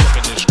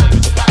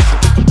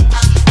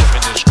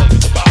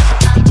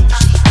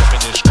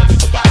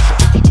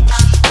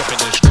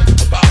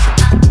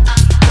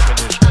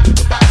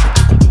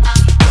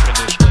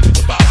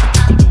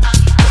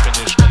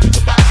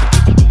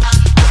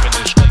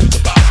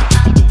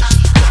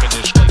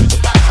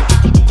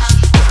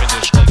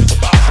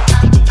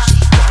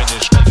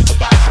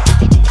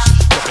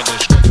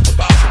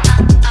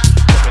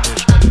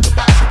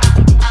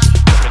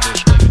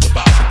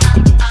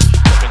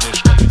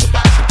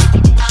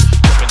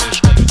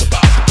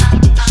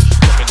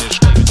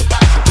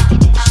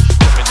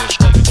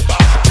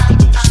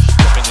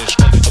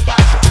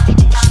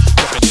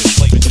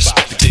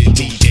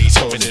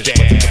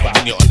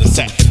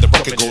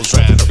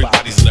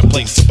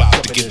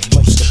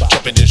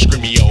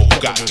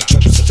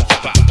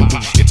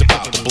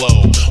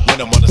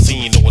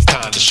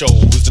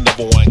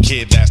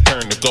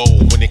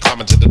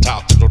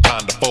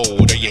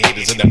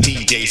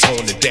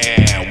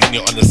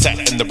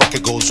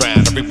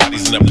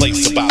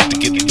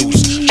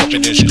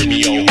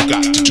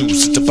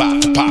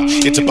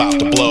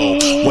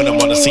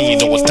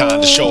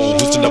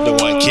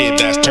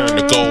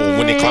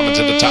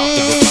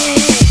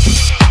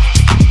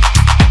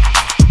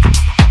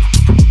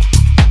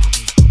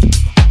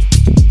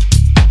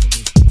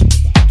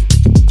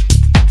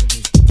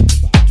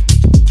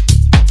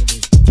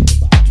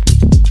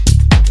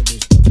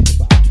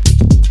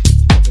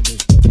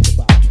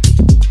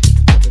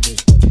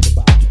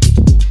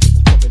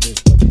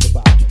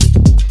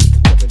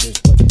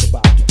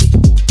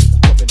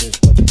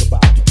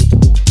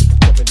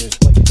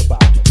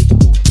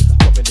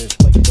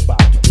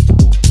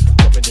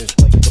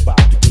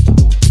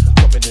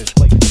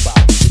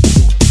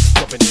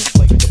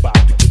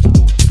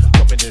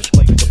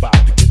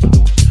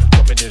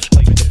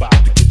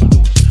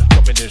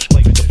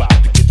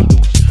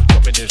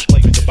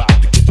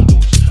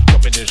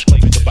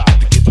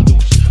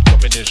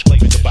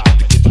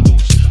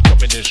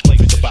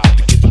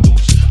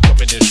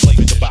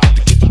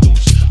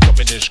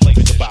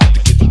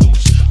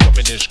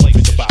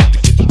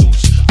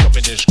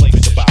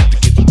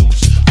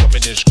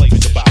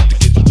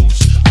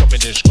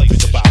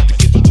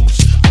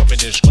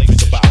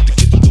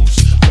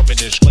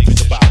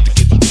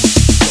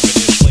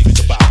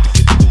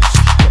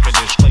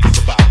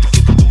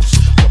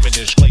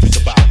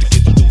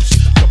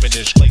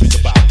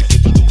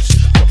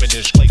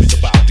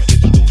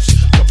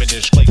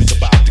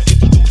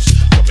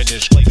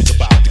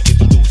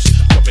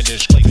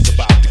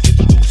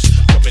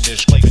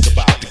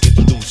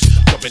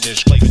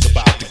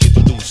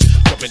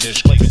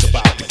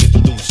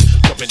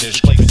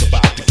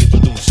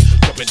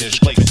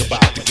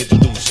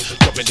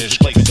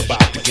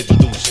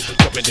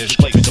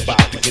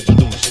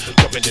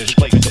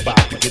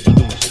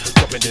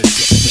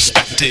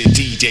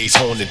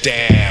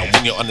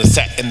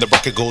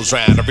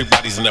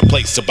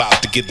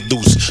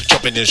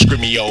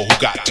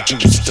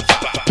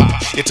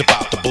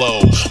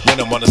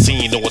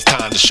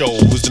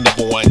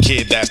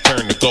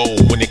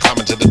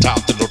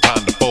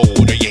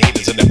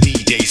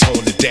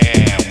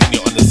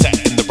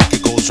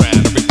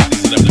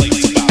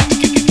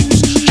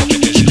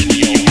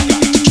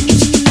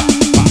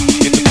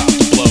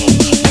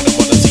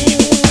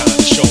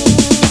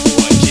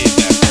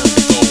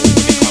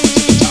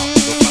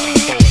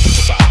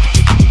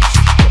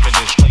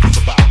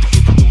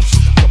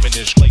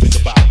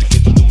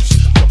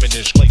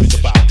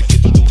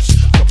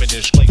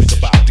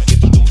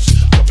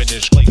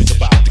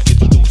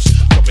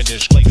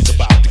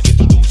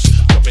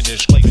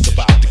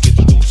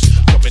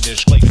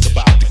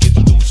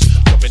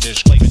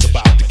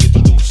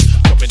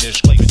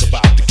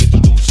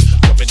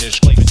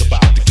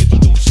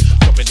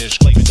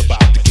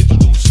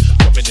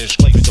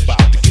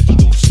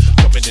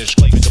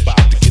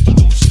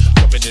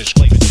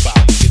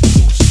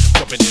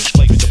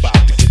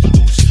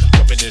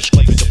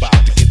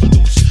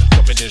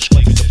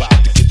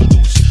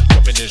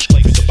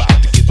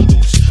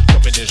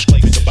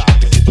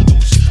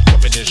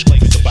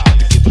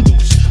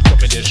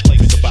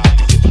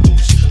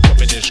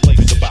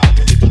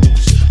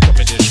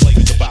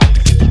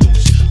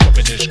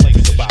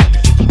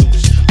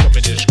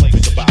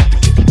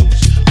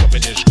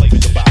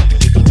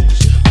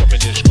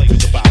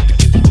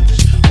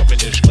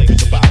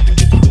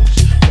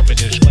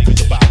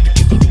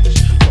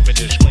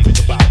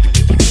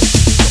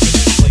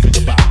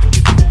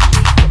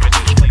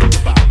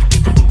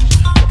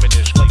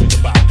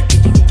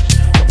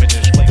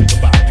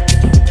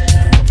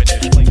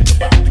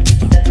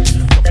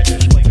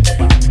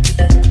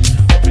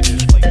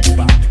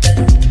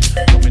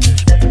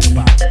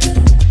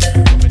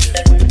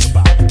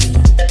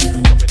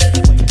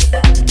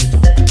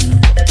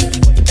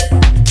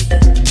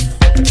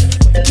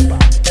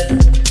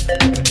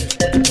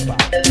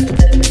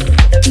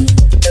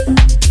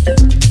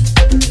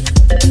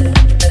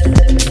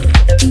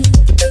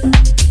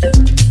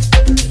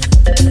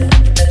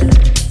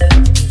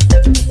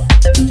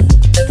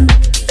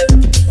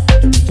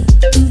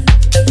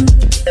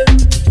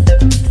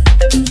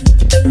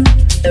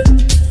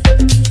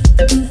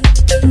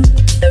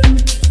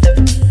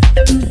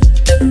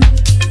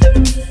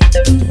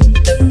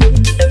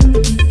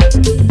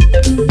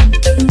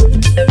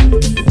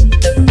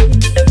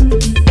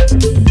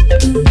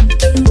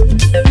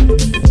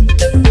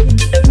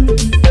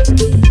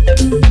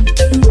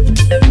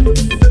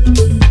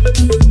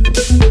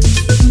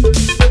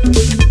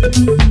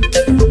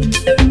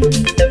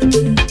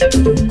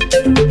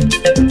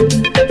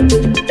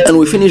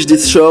 Finish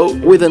this show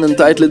with an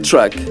untitled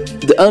track.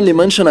 The only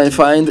mention I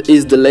find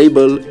is the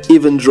label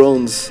Even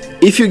Drones.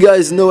 If you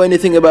guys know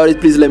anything about it,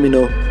 please let me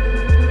know.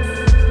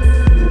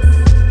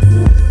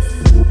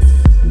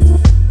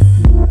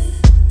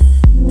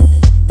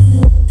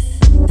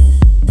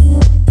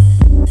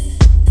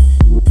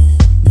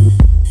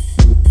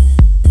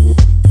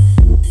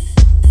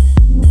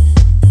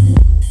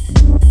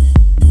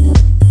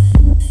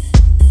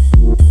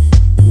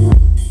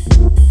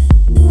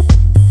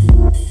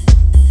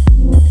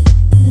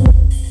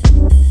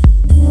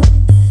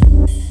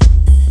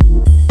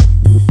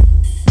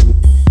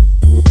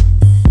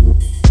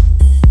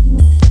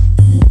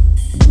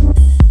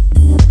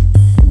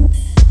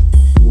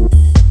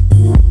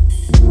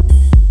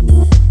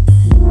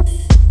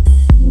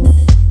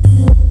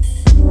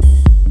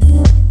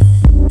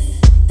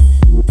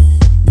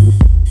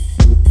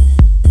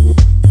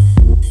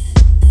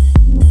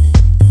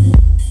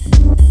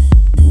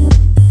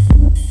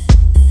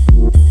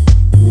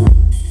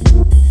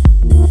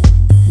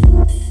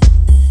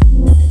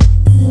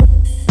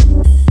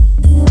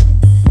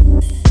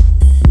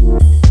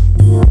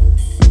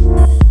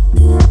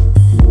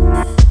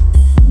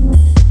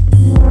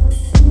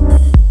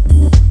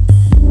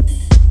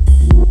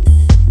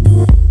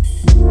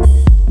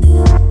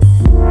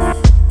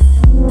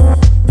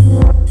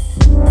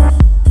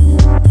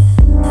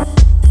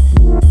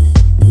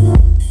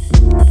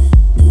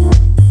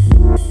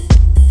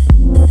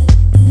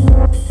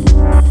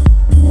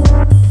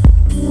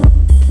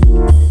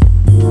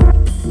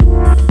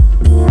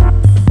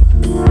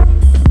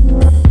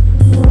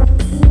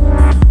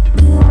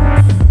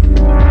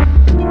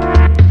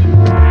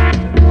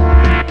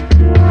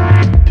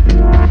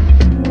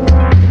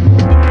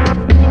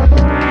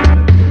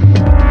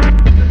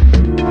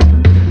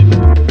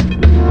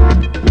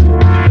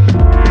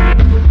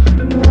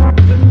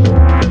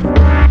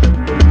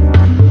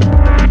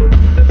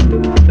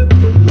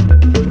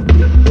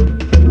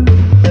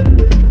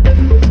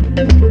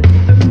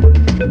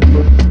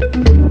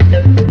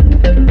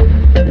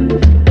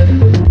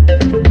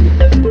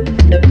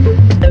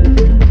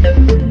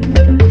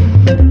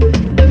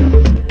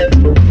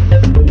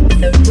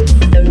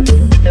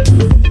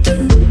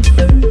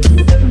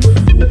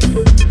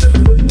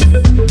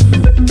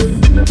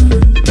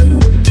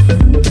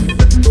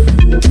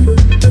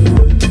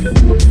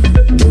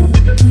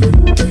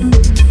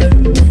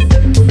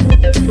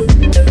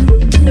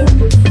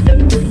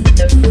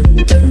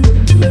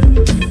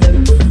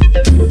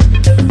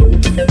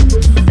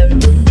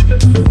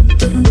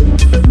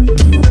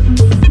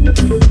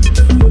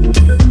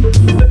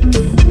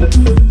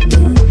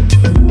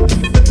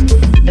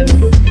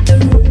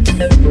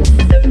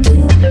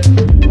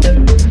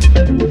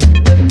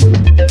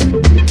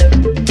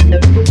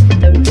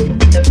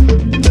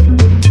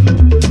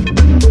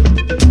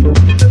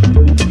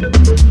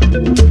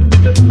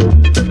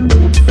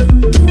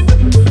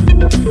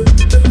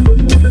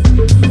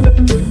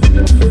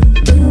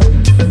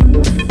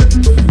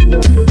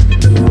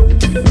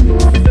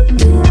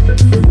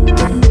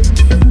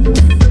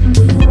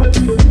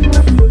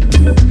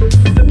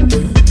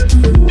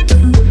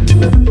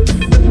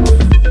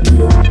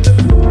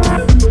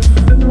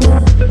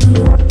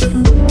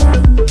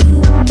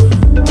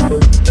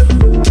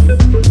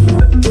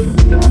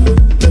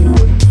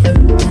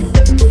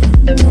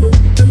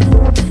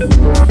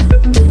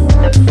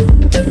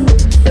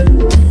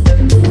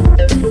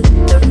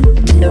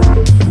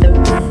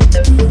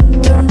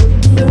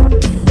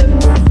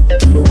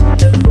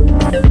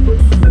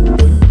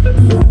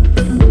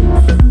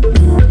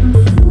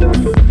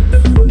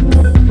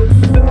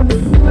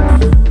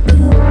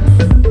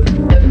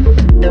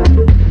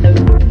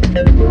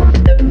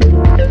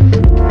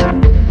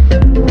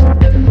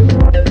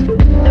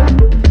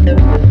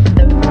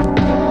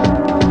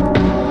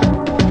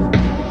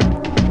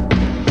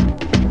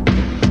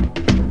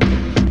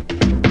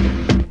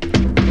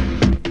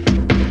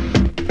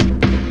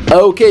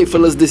 Okay,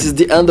 fellas, this is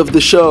the end of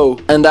the show,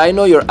 and I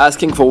know you're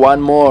asking for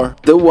one more.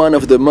 The one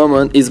of the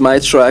moment is my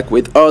track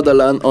with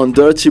Ardalan on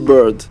Dirty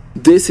Bird.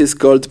 This is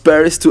called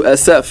Paris to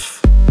SF.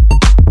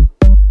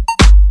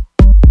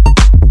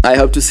 I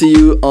hope to see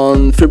you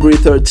on February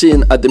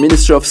 13 at the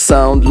Ministry of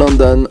Sound,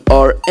 London,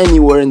 or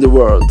anywhere in the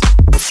world.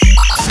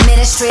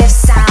 Ministry of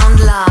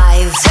Sound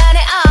Live. Turn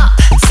it up,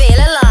 feel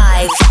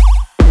alive.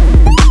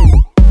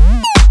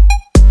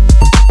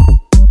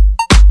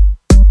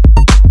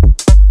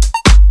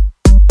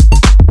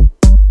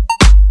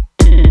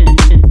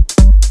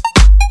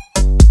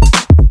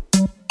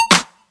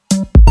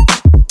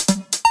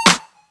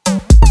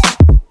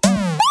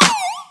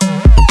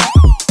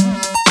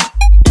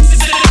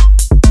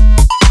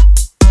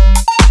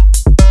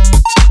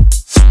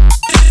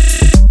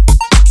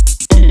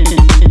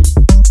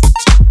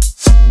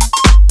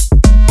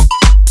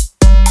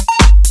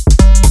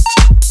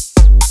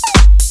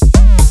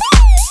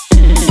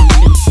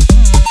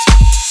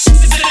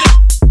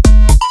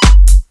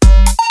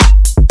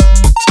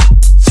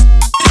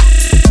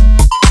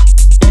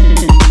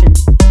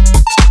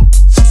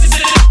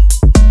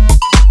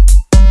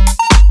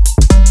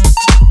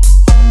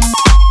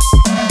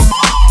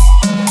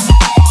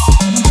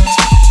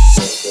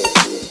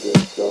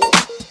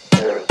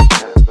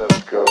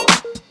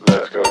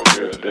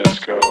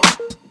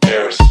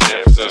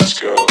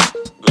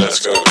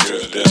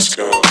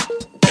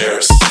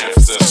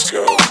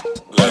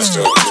 Let's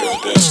go to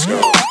the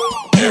disco.